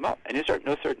said, well, and is there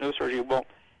no surgery? Well,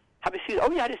 how about C? Oh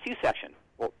yeah, I had a C-section.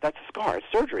 Well, that's a scar. It's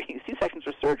surgery. C-sections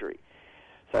are surgery.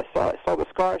 So I saw the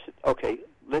scar. I said, okay,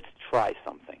 let's try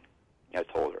something. I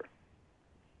told her.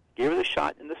 Gave her the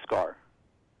shot in the scar,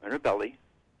 in her belly.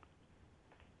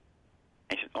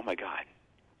 And she said, oh, my God.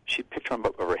 She picked her arm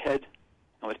up over her head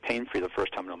and was pain-free the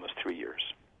first time in almost 3 years.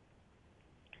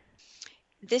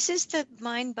 This is the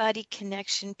mind-body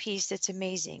connection piece that's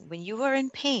amazing. When you are in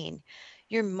pain,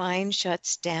 your mind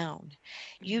shuts down.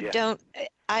 You Yeah. don't.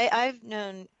 I've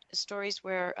known stories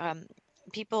where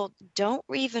people don't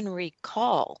even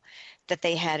recall that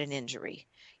they had an injury.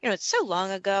 You know, it's so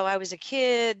long ago. I was a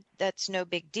kid. That's no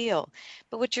big deal.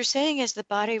 But what you're saying is the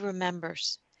body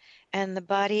remembers, and the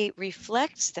body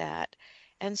reflects that.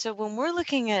 And so when we're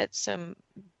looking at some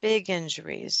big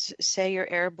injuries, say you're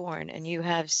airborne and you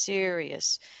have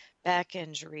serious back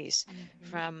injuries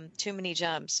from too many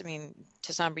jumps. I mean,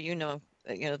 Tasambra,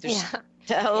 there's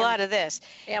Yeah. a lot of this.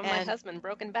 Yeah, my And husband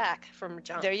broken back from a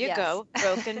jump. there you Yes. go,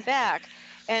 broken back.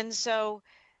 And so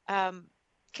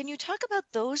can you talk about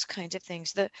those kinds of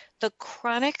things, the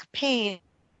chronic pain,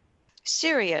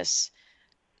 serious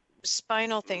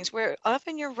spinal things, where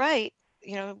often you're right,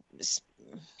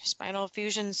 spinal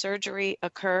fusion surgery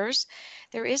occurs.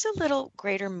 There is a little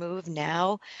greater move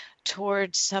now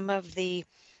towards some of the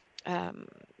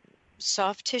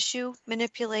soft tissue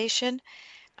manipulation.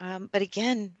 But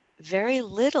again, very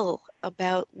little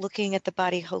about looking at the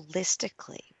body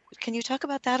holistically. Can you talk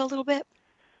about that a little bit?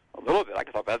 A little bit. I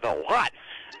can talk about that a lot.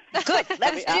 Good.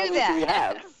 Let's How do many do we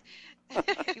that.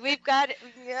 have? We've got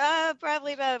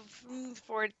probably about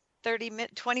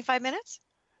 25 minutes.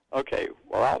 Okay.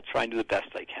 Well, I'll try and do the best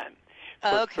I can.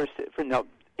 Okay. For now,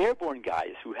 airborne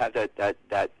guys who have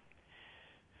that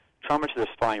trauma to their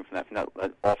spine from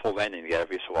that awful landing they get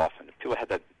every so often, people have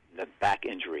that back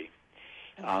injury.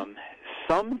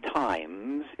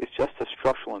 Sometimes it's just a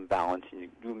structural imbalance, and you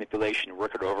do manipulation,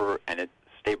 work it over, and it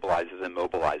stabilizes and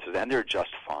mobilizes, and they're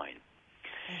just fine.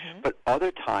 But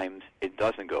other times it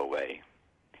doesn't go away.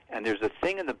 And there's a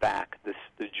thing in the back.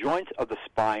 The joints of the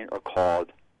spine are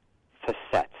called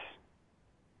facets.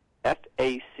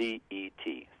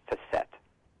 F-A-C-E-T, facet.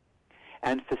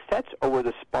 And facets are where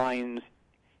the spines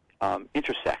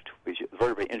intersect, the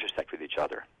vertebrae intersect with each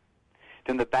other.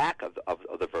 Then the back of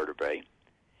the vertebrae,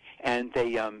 and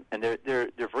they're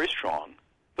very strong,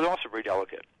 but they're also very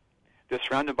delicate. They're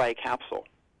surrounded by a capsule,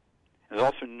 and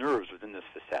there's also nerves within this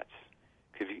facets.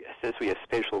 Because this way you have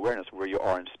spatial awareness of where you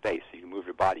are in space, so you can move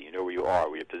your body, you know where you are,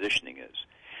 where your positioning is.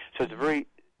 So it's a very,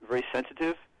 very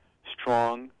sensitive,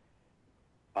 strong,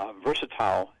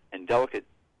 versatile, and delicate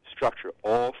structure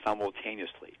all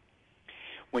simultaneously.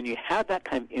 When you have that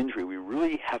kind of injury, we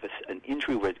really have an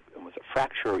injury with a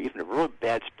fracture or even a real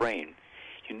bad sprain.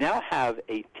 You now have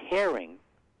a tearing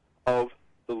of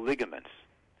the ligaments.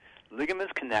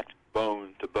 Ligaments connect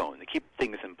bone to bone. They keep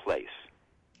things in place.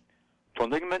 Torn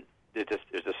ligament, there's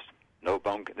just no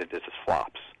bone, it just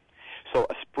flops. So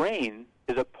a sprain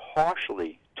is a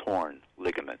partially torn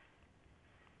ligament.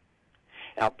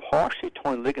 Now, partially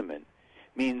torn ligament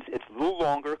means it's a little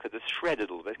longer because it's shredded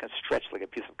a little bit. It's kind of stretched like a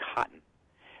piece of cotton.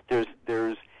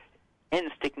 There's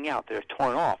ends sticking out. They're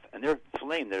torn off, and they're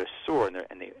inflamed. They're sore, and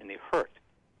they hurt.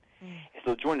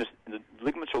 So the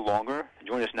ligaments are longer. The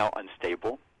joint is now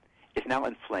unstable. It's now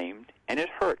inflamed, and it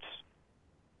hurts.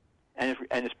 And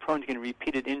it's prone to getting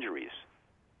repeated injuries.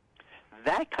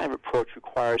 That kind of approach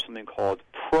requires something called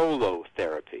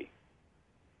prolotherapy.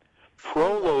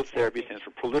 Prolotherapy stands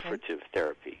for proliferative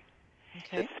therapy.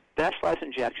 Okay. It's specialized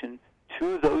injection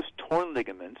to those torn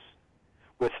ligaments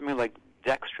with something like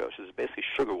dextrose, which is basically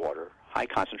sugar water, high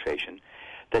concentration,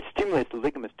 that stimulates the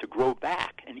ligaments to grow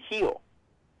back and heal.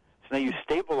 So now you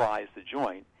stabilize the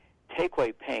joint, take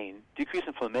away pain, decrease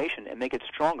inflammation, and make it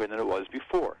stronger than it was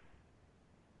before.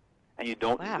 And you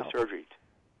don't need the surgery.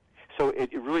 So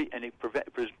it really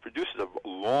produces a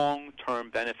long-term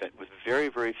benefit with very,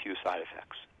 very few side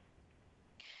effects.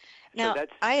 Now, So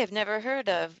I have never heard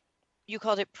of, you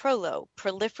called it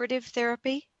proliferative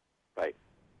therapy? Right.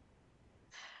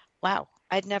 Wow,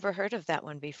 I'd never heard of that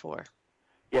one before.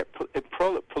 Yeah,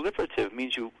 proliferative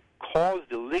means you cause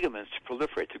the ligaments to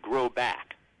proliferate, to grow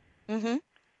back.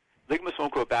 Ligaments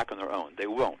won't grow back on their own. They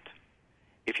won't.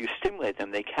 If you stimulate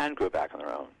them, they can grow back on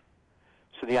their own.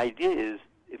 So the idea is,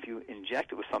 if you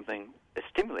inject it with something that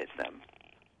stimulates them,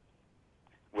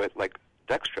 with like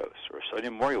dextrose or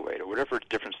sodium moreuate or whatever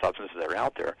different substances that are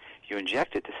out there, you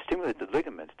inject it to stimulate the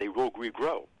ligaments. They will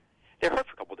regrow. They hurt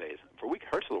for a couple of days. For a week, it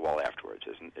hurts a little while afterwards.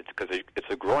 It's because it's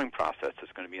a growing process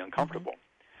that's going to be uncomfortable.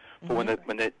 But when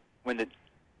the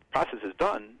process is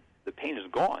done, the pain is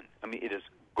gone. I mean, it is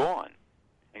gone,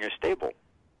 and you're stable.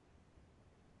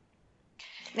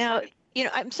 Now,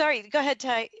 I'm sorry. Go ahead,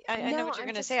 Ty. I know No, what you're I'm going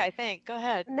to just say, I think. Go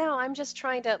ahead. no, I'm just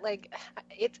trying to like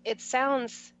it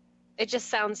just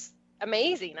sounds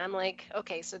amazing. I'm like,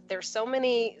 okay, so there's so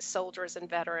many soldiers and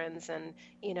veterans and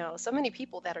so many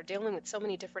people that are dealing with so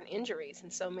many different injuries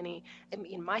and so many. I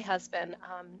mean, my husband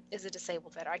is a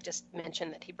disabled veteran. I just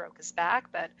mentioned that he broke his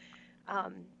back, but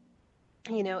um,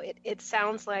 it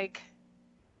sounds like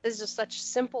there's just such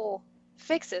simple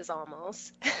fixes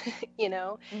almost,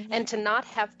 and to not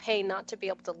have pain, not to be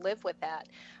able to live with that.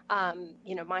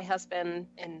 My husband,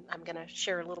 and I'm going to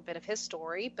share a little bit of his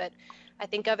story, but I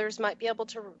think our listeners might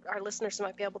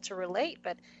be able to relate,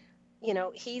 but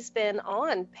he's been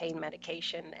on pain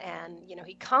medication and,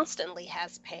 he constantly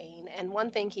has pain. And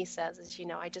one thing he says is,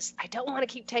 I don't want to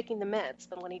keep taking the meds.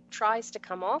 But when he tries to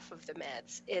come off of the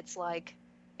meds, it's like,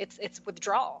 it's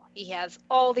withdrawal. He has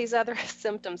all these other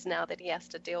symptoms now that he has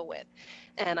to deal with.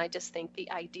 And I just think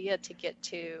the idea to get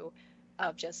to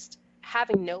of just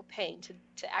having no pain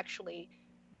to actually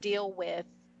deal with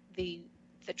the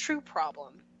true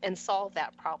problem and solve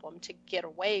that problem to get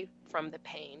away from the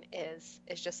pain is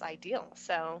just ideal.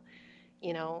 So,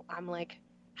 I'm like,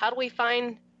 how do we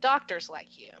find doctors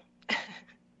like you?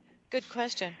 Good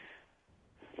question.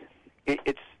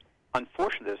 It's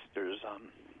unfortunate. There's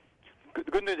the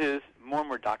good news is more and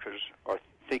more doctors are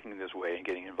thinking this way and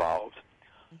getting involved.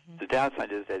 Mm-hmm. The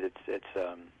downside is that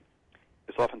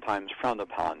it's oftentimes frowned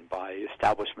upon by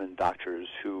establishment doctors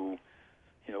who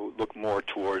look more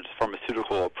towards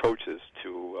pharmaceutical approaches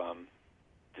to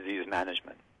disease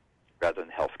management rather than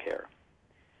health care.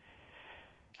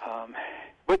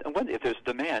 But if there's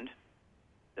demand,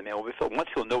 the demand will be filled. Once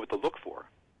you'll know what to look for,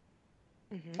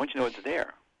 once you know it's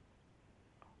there.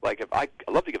 Like if I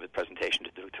love to give a presentation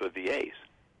to a VAs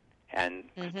and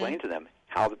explain to them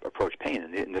how to approach pain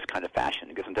in this kind of fashion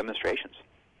and give them demonstrations.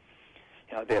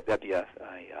 That'd be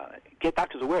get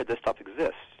doctors aware this stuff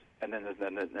exists, and then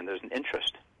there's an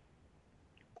interest.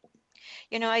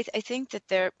 I think that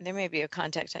there may be a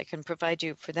contact I can provide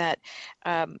you for that.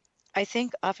 I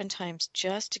think oftentimes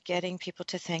just getting people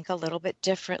to think a little bit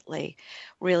differently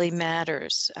really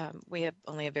matters. We have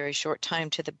only a very short time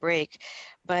to the break,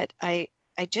 but I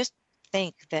just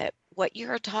think that what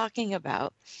you're talking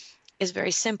about is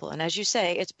very simple. And as you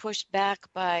say, it's pushed back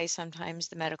by sometimes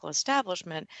the medical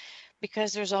establishment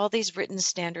because there's all these written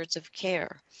standards of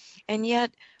care. And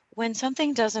yet, when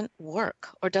something doesn't work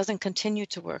or doesn't continue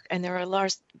to work, and there are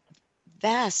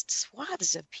vast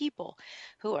swaths of people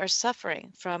who are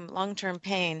suffering from long-term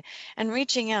pain and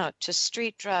reaching out to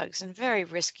street drugs and very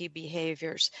risky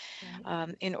behaviors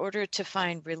in order to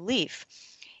find relief,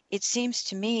 it seems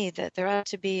to me that there ought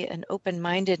to be an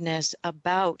open-mindedness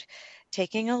about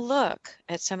taking a look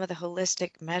at some of the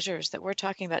holistic measures that we're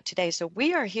talking about today. So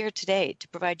we are here today to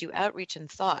provide you outreach and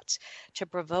thoughts, to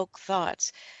provoke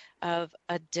thoughts of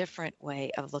a different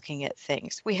way of looking at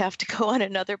things. We have to go on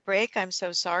another break. I'm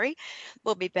so sorry.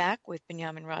 We'll be back with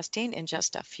Benjamin Rothstein in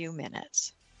just a few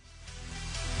minutes.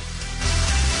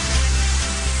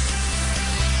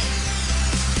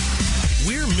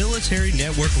 We're Military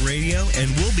Network Radio, and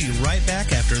we'll be right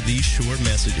back after these short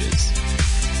messages.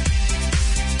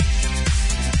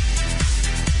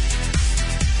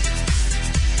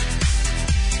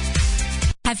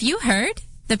 Have you heard?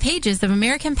 The pages of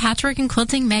American Patchwork and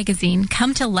Quilting magazine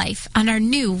come to life on our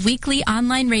new weekly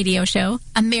online radio show,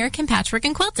 American Patchwork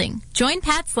and Quilting. Join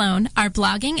Pat Sloan, our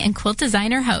blogging and quilt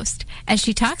designer host, as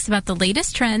she talks about the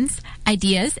latest trends,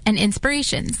 ideas, and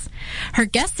inspirations. Her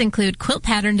guests include quilt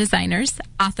pattern designers,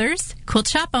 authors, quilt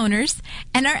shop owners,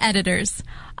 and our editors.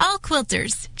 All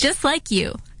quilters, just like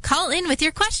you. Call in with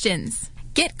your questions.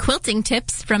 Get quilting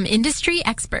tips from industry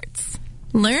experts.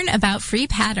 Learn about free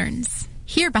patterns.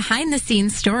 Hear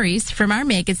behind-the-scenes stories from our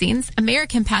magazines,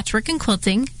 American Patchwork and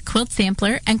Quilting, Quilt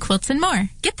Sampler, and Quilts and More.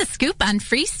 Get the scoop on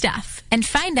free stuff and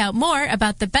find out more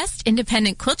about the best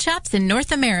independent quilt shops in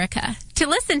North America. To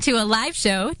listen to a live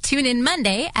show, tune in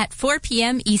Monday at 4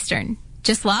 p.m. Eastern.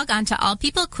 Just log on to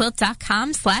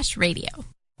allpeoplequilt.com/radio.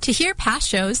 To hear past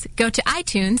shows, go to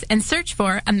iTunes and search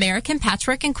for American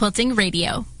Patchwork and Quilting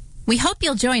Radio. We hope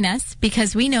you'll join us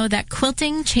because we know that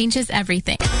quilting changes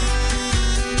everything.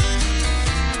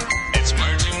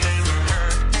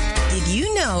 Did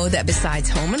you know that besides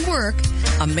home and work,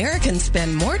 Americans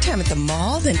spend more time at the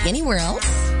mall than anywhere else?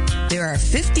 There are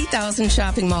 50,000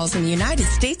 shopping malls in the United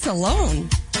States alone.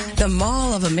 The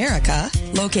Mall of America,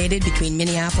 located between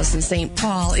Minneapolis and St.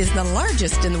 Paul, is the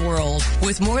largest in the world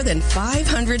with more than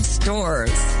 500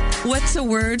 stores. What's a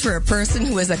word for a person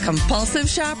who is a compulsive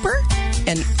shopper?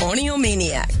 An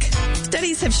oniomaniac.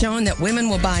 Studies have shown that women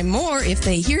will buy more if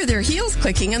they hear their heels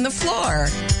clicking on the floor.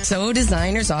 So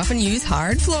designers often use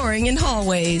hard flooring in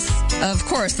hallways. Of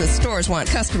course, the stores want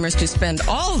customers to spend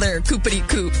all their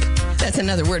coopity-coop. That's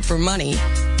another word for money.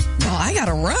 Well, I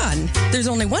gotta run. There's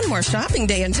only one more shopping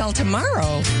day until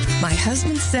tomorrow. My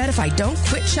husband said if I don't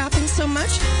quit shopping so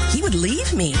much, he would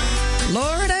leave me.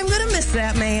 Lord, I'm gonna miss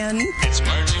that man. It's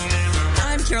Margie Never Heard.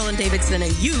 I'm Carolyn Davidson,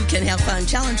 and you can have fun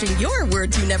challenging your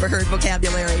words you never heard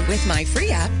vocabulary with my free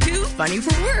app, Too Funny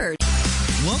for Words.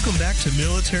 Welcome back to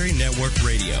Military Network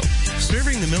Radio,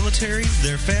 serving the military,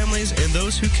 their families, and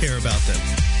those who care about them.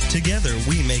 Together,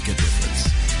 we make a difference.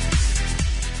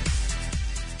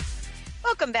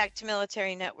 Welcome back to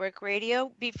Military Network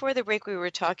Radio. Before the break, we were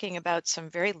talking about some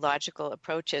very logical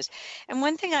approaches. And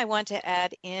one thing I want to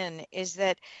add in is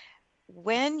that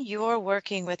when you're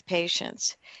working with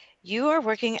patients, you are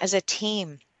working as a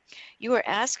team. You are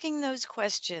asking those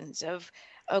questions of,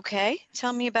 okay,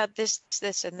 tell me about this,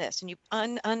 this, and this. And you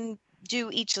undo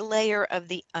each layer of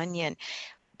the onion.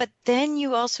 But then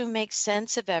you also make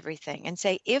sense of everything and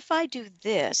say, if I do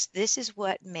this, this is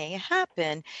what may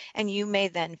happen, and you may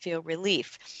then feel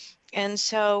relief. And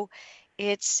so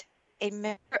it's a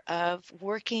matter of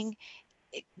working,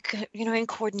 in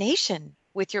coordination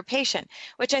with your patient,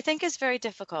 which I think is very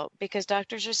difficult because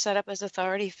doctors are set up as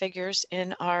authority figures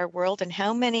in our world. And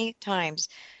how many times,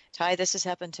 Ty, this has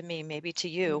happened to me, maybe to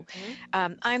you,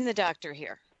 I'm the doctor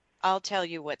here. I'll tell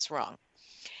you what's wrong.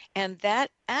 And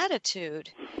that attitude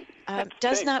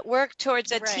does not work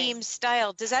towards a team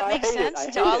style. Does that make sense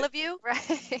to all of you?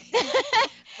 Right.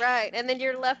 Right. And then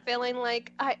you're left feeling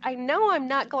like, I know I'm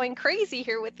not going crazy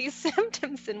here with these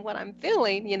symptoms and what I'm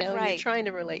feeling, Right. You're trying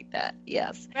to relate that.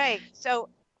 Yes. Right. So,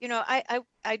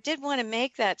 I did want to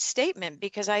make that statement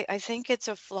because I think it's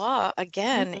a flaw,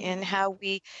 again, in how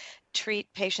we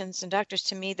treat patients and doctors.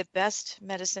 To me, the best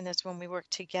medicine is when we work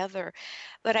together.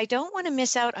 But I don't want to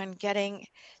miss out on getting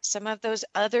some of those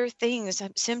other things,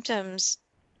 symptoms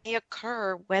may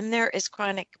occur when there is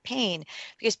chronic pain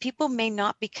because people may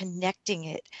not be connecting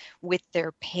it with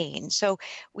their pain. So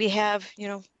we have,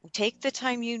 take the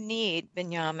time you need,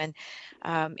 Benjamin,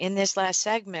 in this last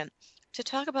segment to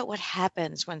talk about what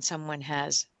happens when someone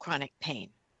has chronic pain.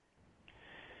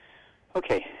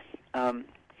 Okay.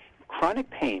 Chronic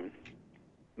pain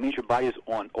means your body is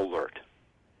on alert.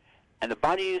 And the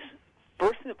body's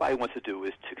first thing the body wants to do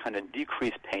is to kind of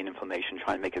decrease pain, inflammation,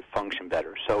 try and make it function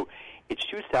better. So it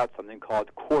shoots out something called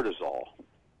cortisol,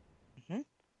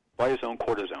 body's own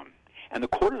cortisone. And the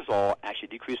cortisol actually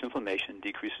decreases inflammation,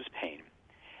 decreases pain.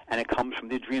 And it comes from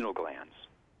the adrenal glands.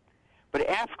 But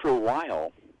after a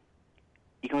while,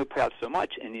 you can only put out so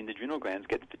much, and the adrenal glands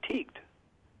get fatigued.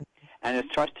 And it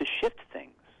starts to shift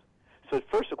things. So at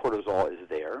first the cortisol is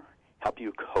there, help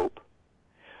you cope.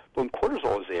 But when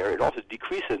cortisol is there, it also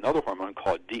decreases another hormone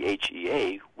called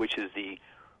DHEA, which is the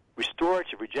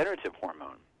restorative, regenerative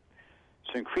hormone.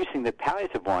 So increasing the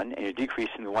palliative one, and you're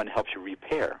decreasing the one that helps you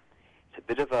repair. It's a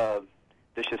bit of a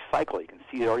vicious cycle. You can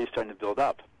see it already starting to build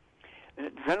up. And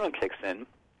adrenaline kicks in,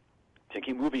 so you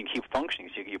keep moving, you keep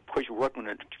functioning. So you push your work on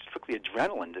strictly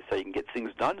adrenaline so you can get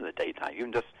things done in the daytime.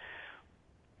 Even just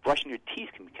brushing your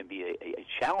teeth can be a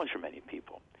challenge for many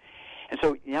people. And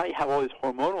so now you have all these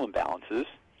hormonal imbalances.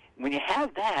 When you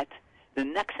have that, the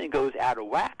next thing goes out of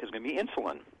whack is going to be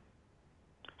insulin.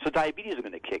 So diabetes is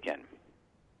going to kick in.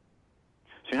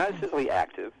 So you're not physically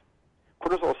active.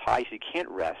 Cortisol is high, so you can't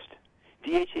rest.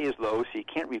 DHA is low, so you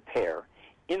can't repair.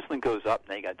 Insulin goes up,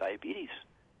 now you got diabetes.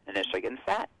 And then you start getting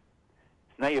fat.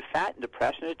 So now you're fat and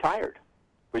depressed and you're tired,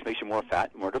 which makes you more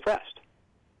fat and more depressed.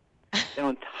 Then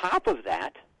on top of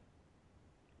that,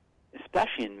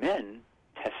 especially in men,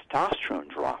 testosterone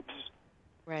drops.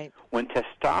 Right. When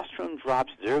testosterone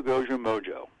drops, there goes your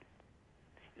mojo.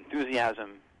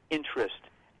 Enthusiasm, interest,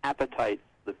 appetite,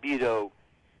 libido,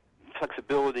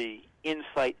 flexibility,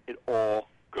 insight, it all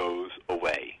goes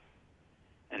away.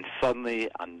 And suddenly,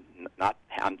 I'm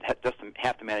just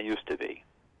half the man I used to be.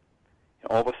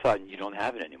 And all of a sudden, you don't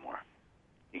have it anymore.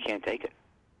 You can't take it.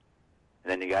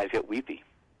 And then the guys get weepy.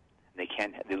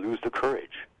 And they lose the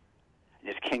courage. And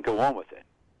just can't go on with it.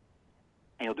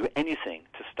 And you'll do anything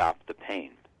to stop the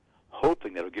pain,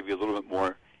 hoping that it'll give you a little bit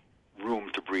more room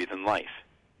to breathe in life.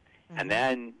 And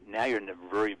then now you're in a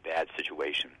very bad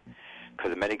situation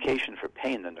because the medication for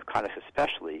pain, the narcotics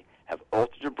especially, have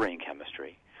altered your brain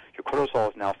chemistry. Your cortisol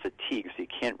is now fatigued, so you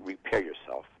can't repair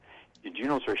yourself. Your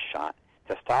adrenals are shot.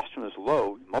 Testosterone is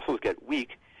low. Muscles get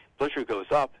weak. Blood sugar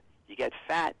goes up. You get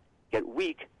fat, get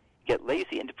weak, get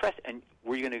lazy, and depressed. And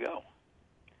where are you going to go?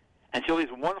 And so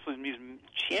these wonderful, these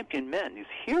champion men, these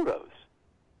heroes,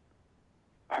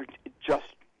 are just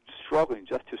struggling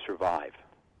just to survive,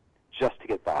 just to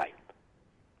get by,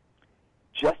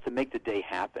 just to make the day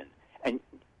happen. And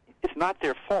it's not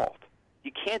their fault.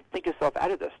 You can't think yourself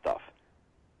out of this stuff.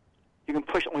 You can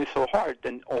push only so hard,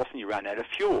 then all of a sudden you run out of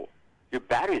fuel. Your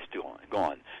battery's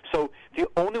gone. So the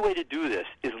only way to do this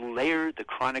is layer the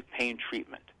chronic pain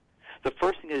treatment. The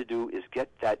first thing to do is get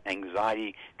that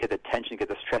anxiety, get the tension, get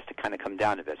the stress to kind of come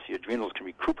down a bit so your adrenals can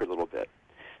recuperate a little bit.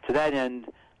 To that end,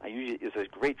 I usually is a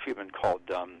great treatment called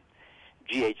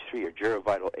GH3 or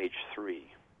Gerovital H3.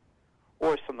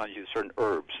 Or sometimes use certain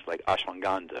herbs like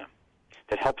ashwagandha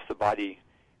that helps the body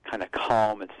kind of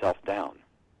calm itself down.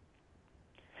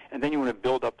 And then you want to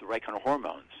build up the right kind of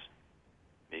hormones.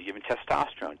 Maybe giving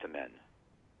testosterone to men.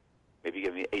 Maybe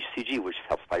giving HCG, which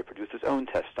helps the body produce its own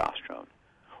testosterone.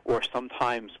 Or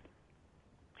sometimes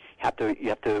you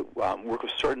have to work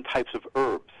with certain types of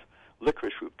herbs,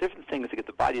 licorice root, different things to get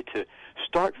the body to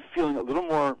start feeling a little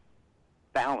more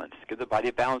balanced, get the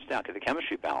body balanced down, get the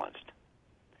chemistry balanced.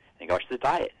 And go to the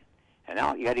diet. And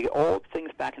now you got to get all things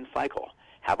back in cycle.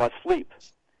 How about sleep?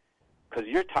 Because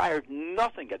you're tired,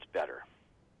 nothing gets better.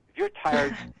 If you're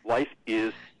tired, life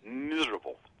is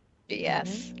miserable.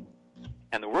 Yes.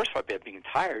 And the worst part about being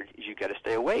tired is you got to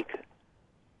stay awake.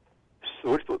 So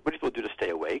what do people do to stay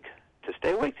awake? To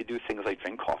stay awake, they do things like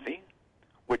drink coffee,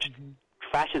 which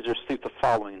trashes their sleep the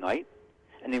following night,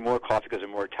 and they more coffee because they're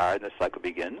more tired, and the cycle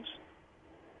begins.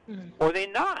 Or they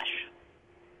nosh.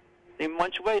 They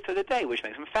munch away through the day, which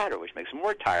makes them fatter, which makes them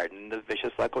more tired, and the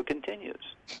vicious cycle continues.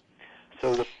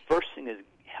 So the first thing is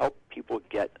help people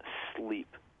get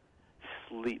sleep,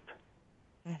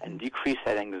 and decrease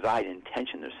that anxiety and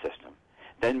tension in their system.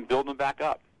 Then build them back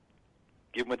up.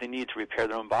 Give them what they need to repair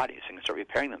their own bodies and start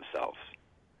repairing themselves.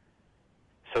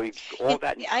 So all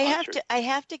that. I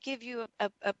have to give you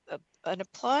an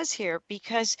applause here,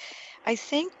 because I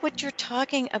think what you're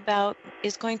talking about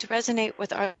is going to resonate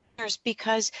with our listeners,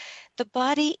 because the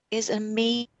body is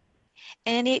amazing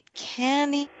and it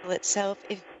can heal itself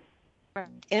if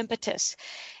impetus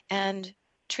and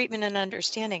treatment and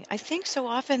understanding. I think so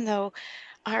often though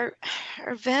our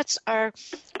vets are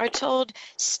told,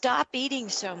 stop eating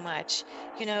so much.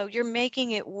 You know, you're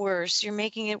making it worse.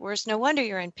 No wonder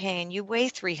you're in pain. You weigh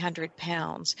 300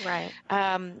 pounds. Right.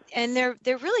 And they're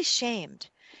really shamed.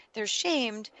 They're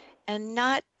shamed and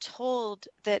not told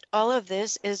that all of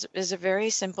this is a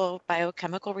very simple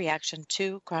biochemical reaction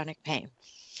to chronic pain.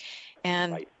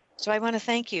 And so I want to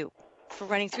thank you for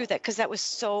running through that, because that was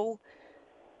so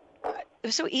it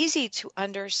was so easy to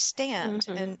understand.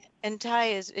 And Ty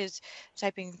is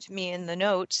typing to me in the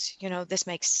notes, you know, this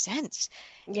makes sense.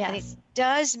 Yes. And it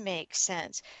does make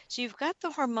sense. So you've got the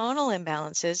hormonal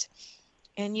imbalances,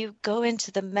 and you go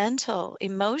into the mental,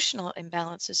 emotional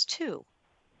imbalances too.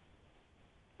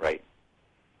 Right.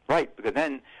 Because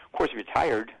then, of course, if you're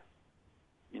tired,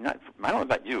 you're not. I don't know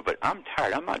about you, but I'm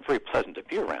tired. I'm not very pleasant to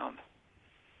be around.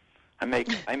 I may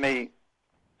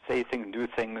say things and do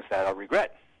things that I'll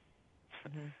regret.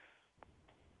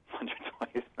 Once or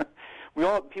twice.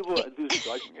 People lose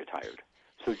judgment when you're tired.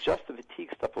 So just the fatigue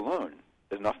stuff alone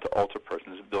is enough to alter a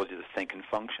person's ability to think and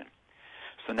function.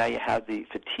 So now you have the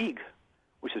fatigue,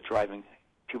 which is driving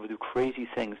people to do crazy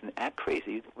things and act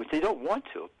crazy, which they don't want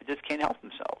to, but just can't help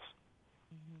themselves.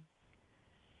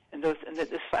 And this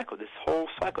cycle, this whole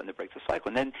cycle, and it breaks the cycle.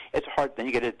 And then it's hard, then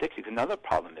you get addicted. Another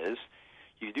problem is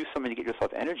you do something to get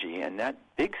yourself energy, and that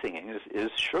big thing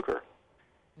is sugar.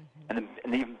 And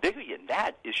even bigger than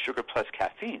that is sugar plus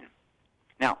caffeine.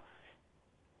 Now,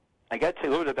 I got to tell you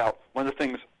a little bit about one of the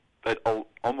things that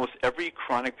almost every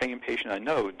chronic pain patient I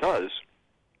know does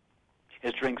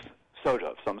is drinks soda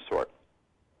of some sort.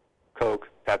 Coke,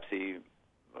 Pepsi,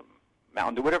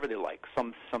 Mountain Dew, whatever they like,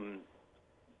 some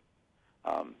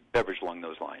beverage along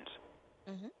those lines.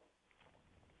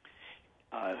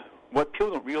 What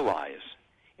people don't realize,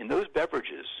 in those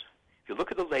beverages, if you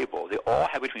look at the label, they all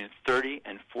have between 30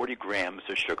 and 40 grams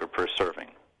of sugar per serving.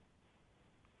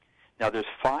 Now, there's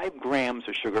 5 grams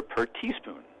of sugar per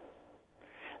teaspoon.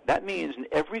 That means in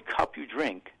every cup you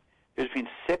drink, there's between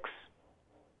 6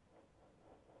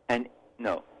 and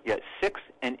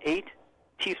 8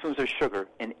 teaspoons of sugar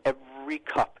in every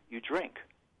cup you drink.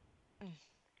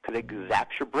 Because it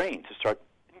zaps your brain to start,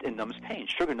 it numbs pain.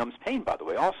 Sugar numbs pain, by the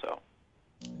way, also.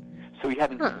 So you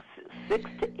have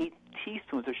 6 to 8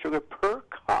 teaspoons of sugar per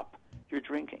cup you're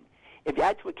drinking. If you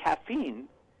add to it caffeine,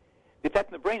 the effect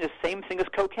in the brain is the same thing as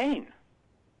cocaine.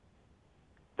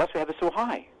 That's why we have it so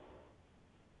high.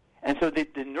 And so the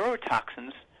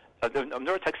neurotoxins, the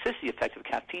neurotoxicity effect of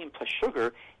caffeine plus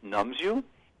sugar numbs you,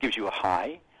 gives you a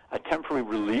high, a temporary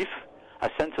relief, a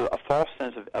false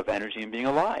sense of energy and being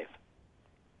alive.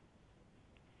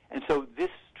 And so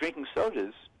this drinking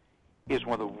sodas is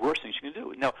one of the worst things you can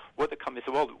do. Now, what the company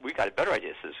said, well, we got a better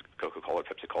idea, says Coca-Cola,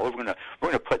 Pepsi-Cola. We're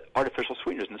going to put artificial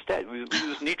sweeteners instead. We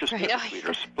use nitrous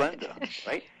sweeteners, Splenda,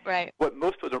 right? Right. What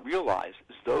most people don't realize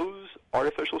is those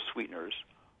artificial sweeteners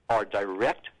are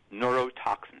direct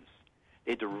neurotoxins.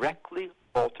 They directly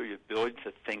alter your ability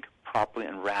to think properly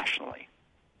and rationally.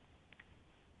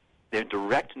 They're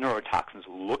direct neurotoxins.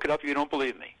 Look it up if you don't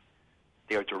believe me.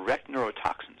 They are direct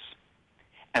neurotoxins.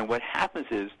 And what happens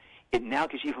is it now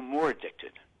gets you even more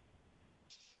addicted.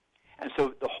 And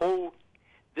so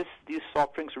these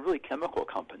soft drinks are really chemical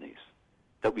companies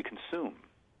that we consume.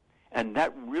 And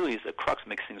that really is the crux that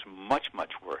makes things much,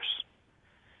 much worse.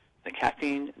 The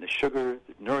caffeine, the sugar,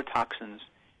 the neurotoxins,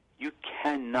 you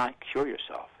cannot cure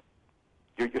yourself.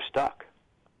 You're stuck.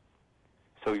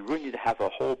 So you really need to have a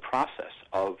whole process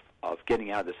of getting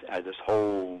out of this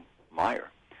whole mire.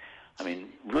 I mean,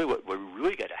 really what we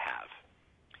really got to have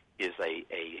is a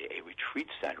retreat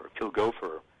center where people go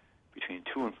for between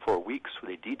 2 and 4 weeks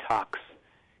where they detox,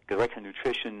 get the right kind of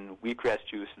nutrition, wheatgrass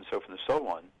juice, and so forth and so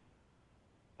on,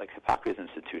 like Hippocrates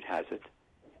Institute has it,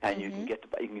 and you can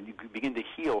begin to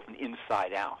heal from the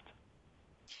inside out.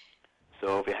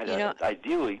 So if you had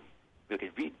ideally, we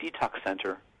could detox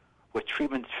center with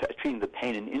treating the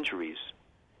pain and injuries,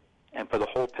 and put the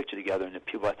whole picture together, and the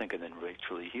people I think can then really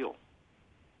truly heal.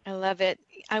 I love it.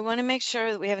 I want to make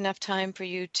sure that we have enough time for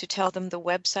you to tell them the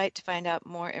website to find out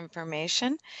more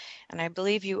information. And I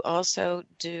believe you also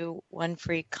do one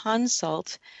free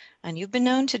consult, and you've been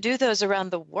known to do those around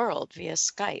the world via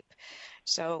Skype.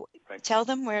 So tell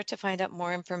them where to find out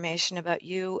more information about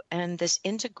you and this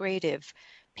integrative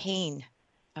pain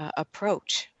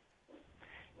approach.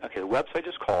 Okay, the website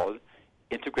is called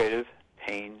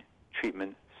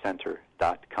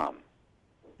integrativepaintreatmentcenter.com.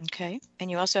 Okay,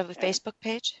 and you also have a Facebook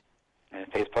page? And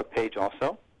a Facebook page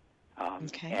also.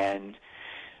 Okay. And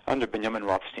under Benjamin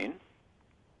Rothstein.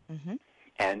 Mm-hmm.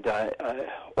 And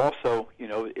also,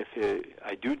 if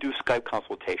I do Skype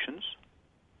consultations.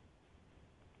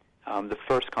 The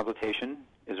first consultation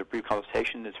is a brief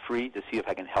consultation. It's free to see if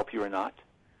I can help you or not.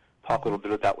 Talk a little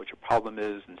bit about what your problem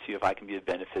is and see if I can be of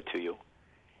benefit to you.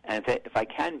 And if I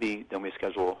can be, then we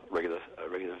schedule a regular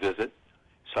visit.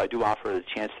 So I do offer a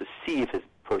chance to see if his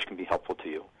approach can be helpful to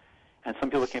you. And some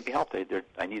people can't be helped. I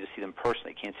need to see them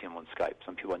personally. I can't see them on Skype.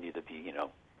 Some people need to be, in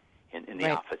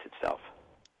the office itself.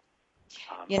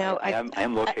 I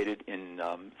am located in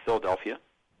Philadelphia.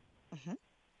 Mm-hmm.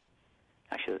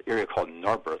 Actually, an area called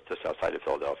Narberth, just outside of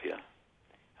Philadelphia.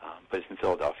 But it's in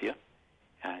Philadelphia,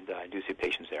 and I do see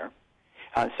patients there.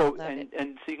 So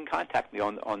you can contact me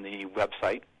on the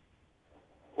website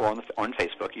or on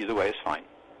Facebook. Either way is fine.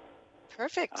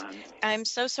 Perfect. I'm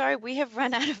so sorry we have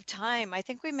run out of time. I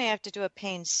think we may have to do a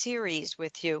pain series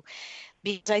with you,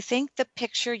 because I think the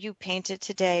picture you painted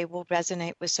today will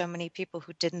resonate with so many people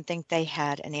who didn't think they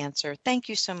had an answer. Thank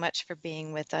you so much for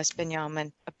being with us,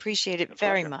 Benjamin. Appreciate it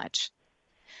very much.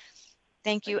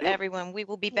 Thank you, everyone. We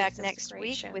will be back next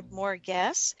week with more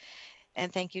guests.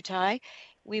 And thank you, Ty.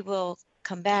 We will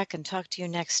come back and talk to you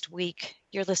next week.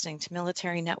 You're listening to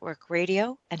Military Network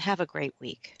Radio, and have a great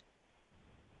week.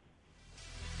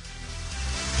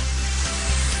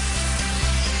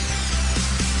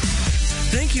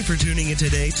 Thank you for tuning in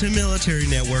today to Military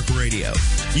Network Radio.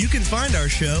 You can find our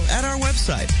show at our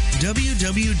website,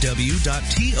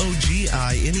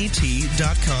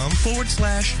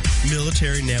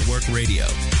 www.toginet.com/Military Network Radio.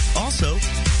 Also,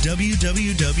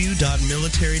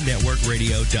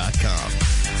 www.militarynetworkradio.com.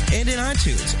 And in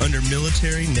iTunes under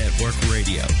Military Network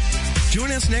Radio.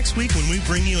 Join us next week when we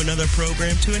bring you another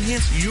program to enhance your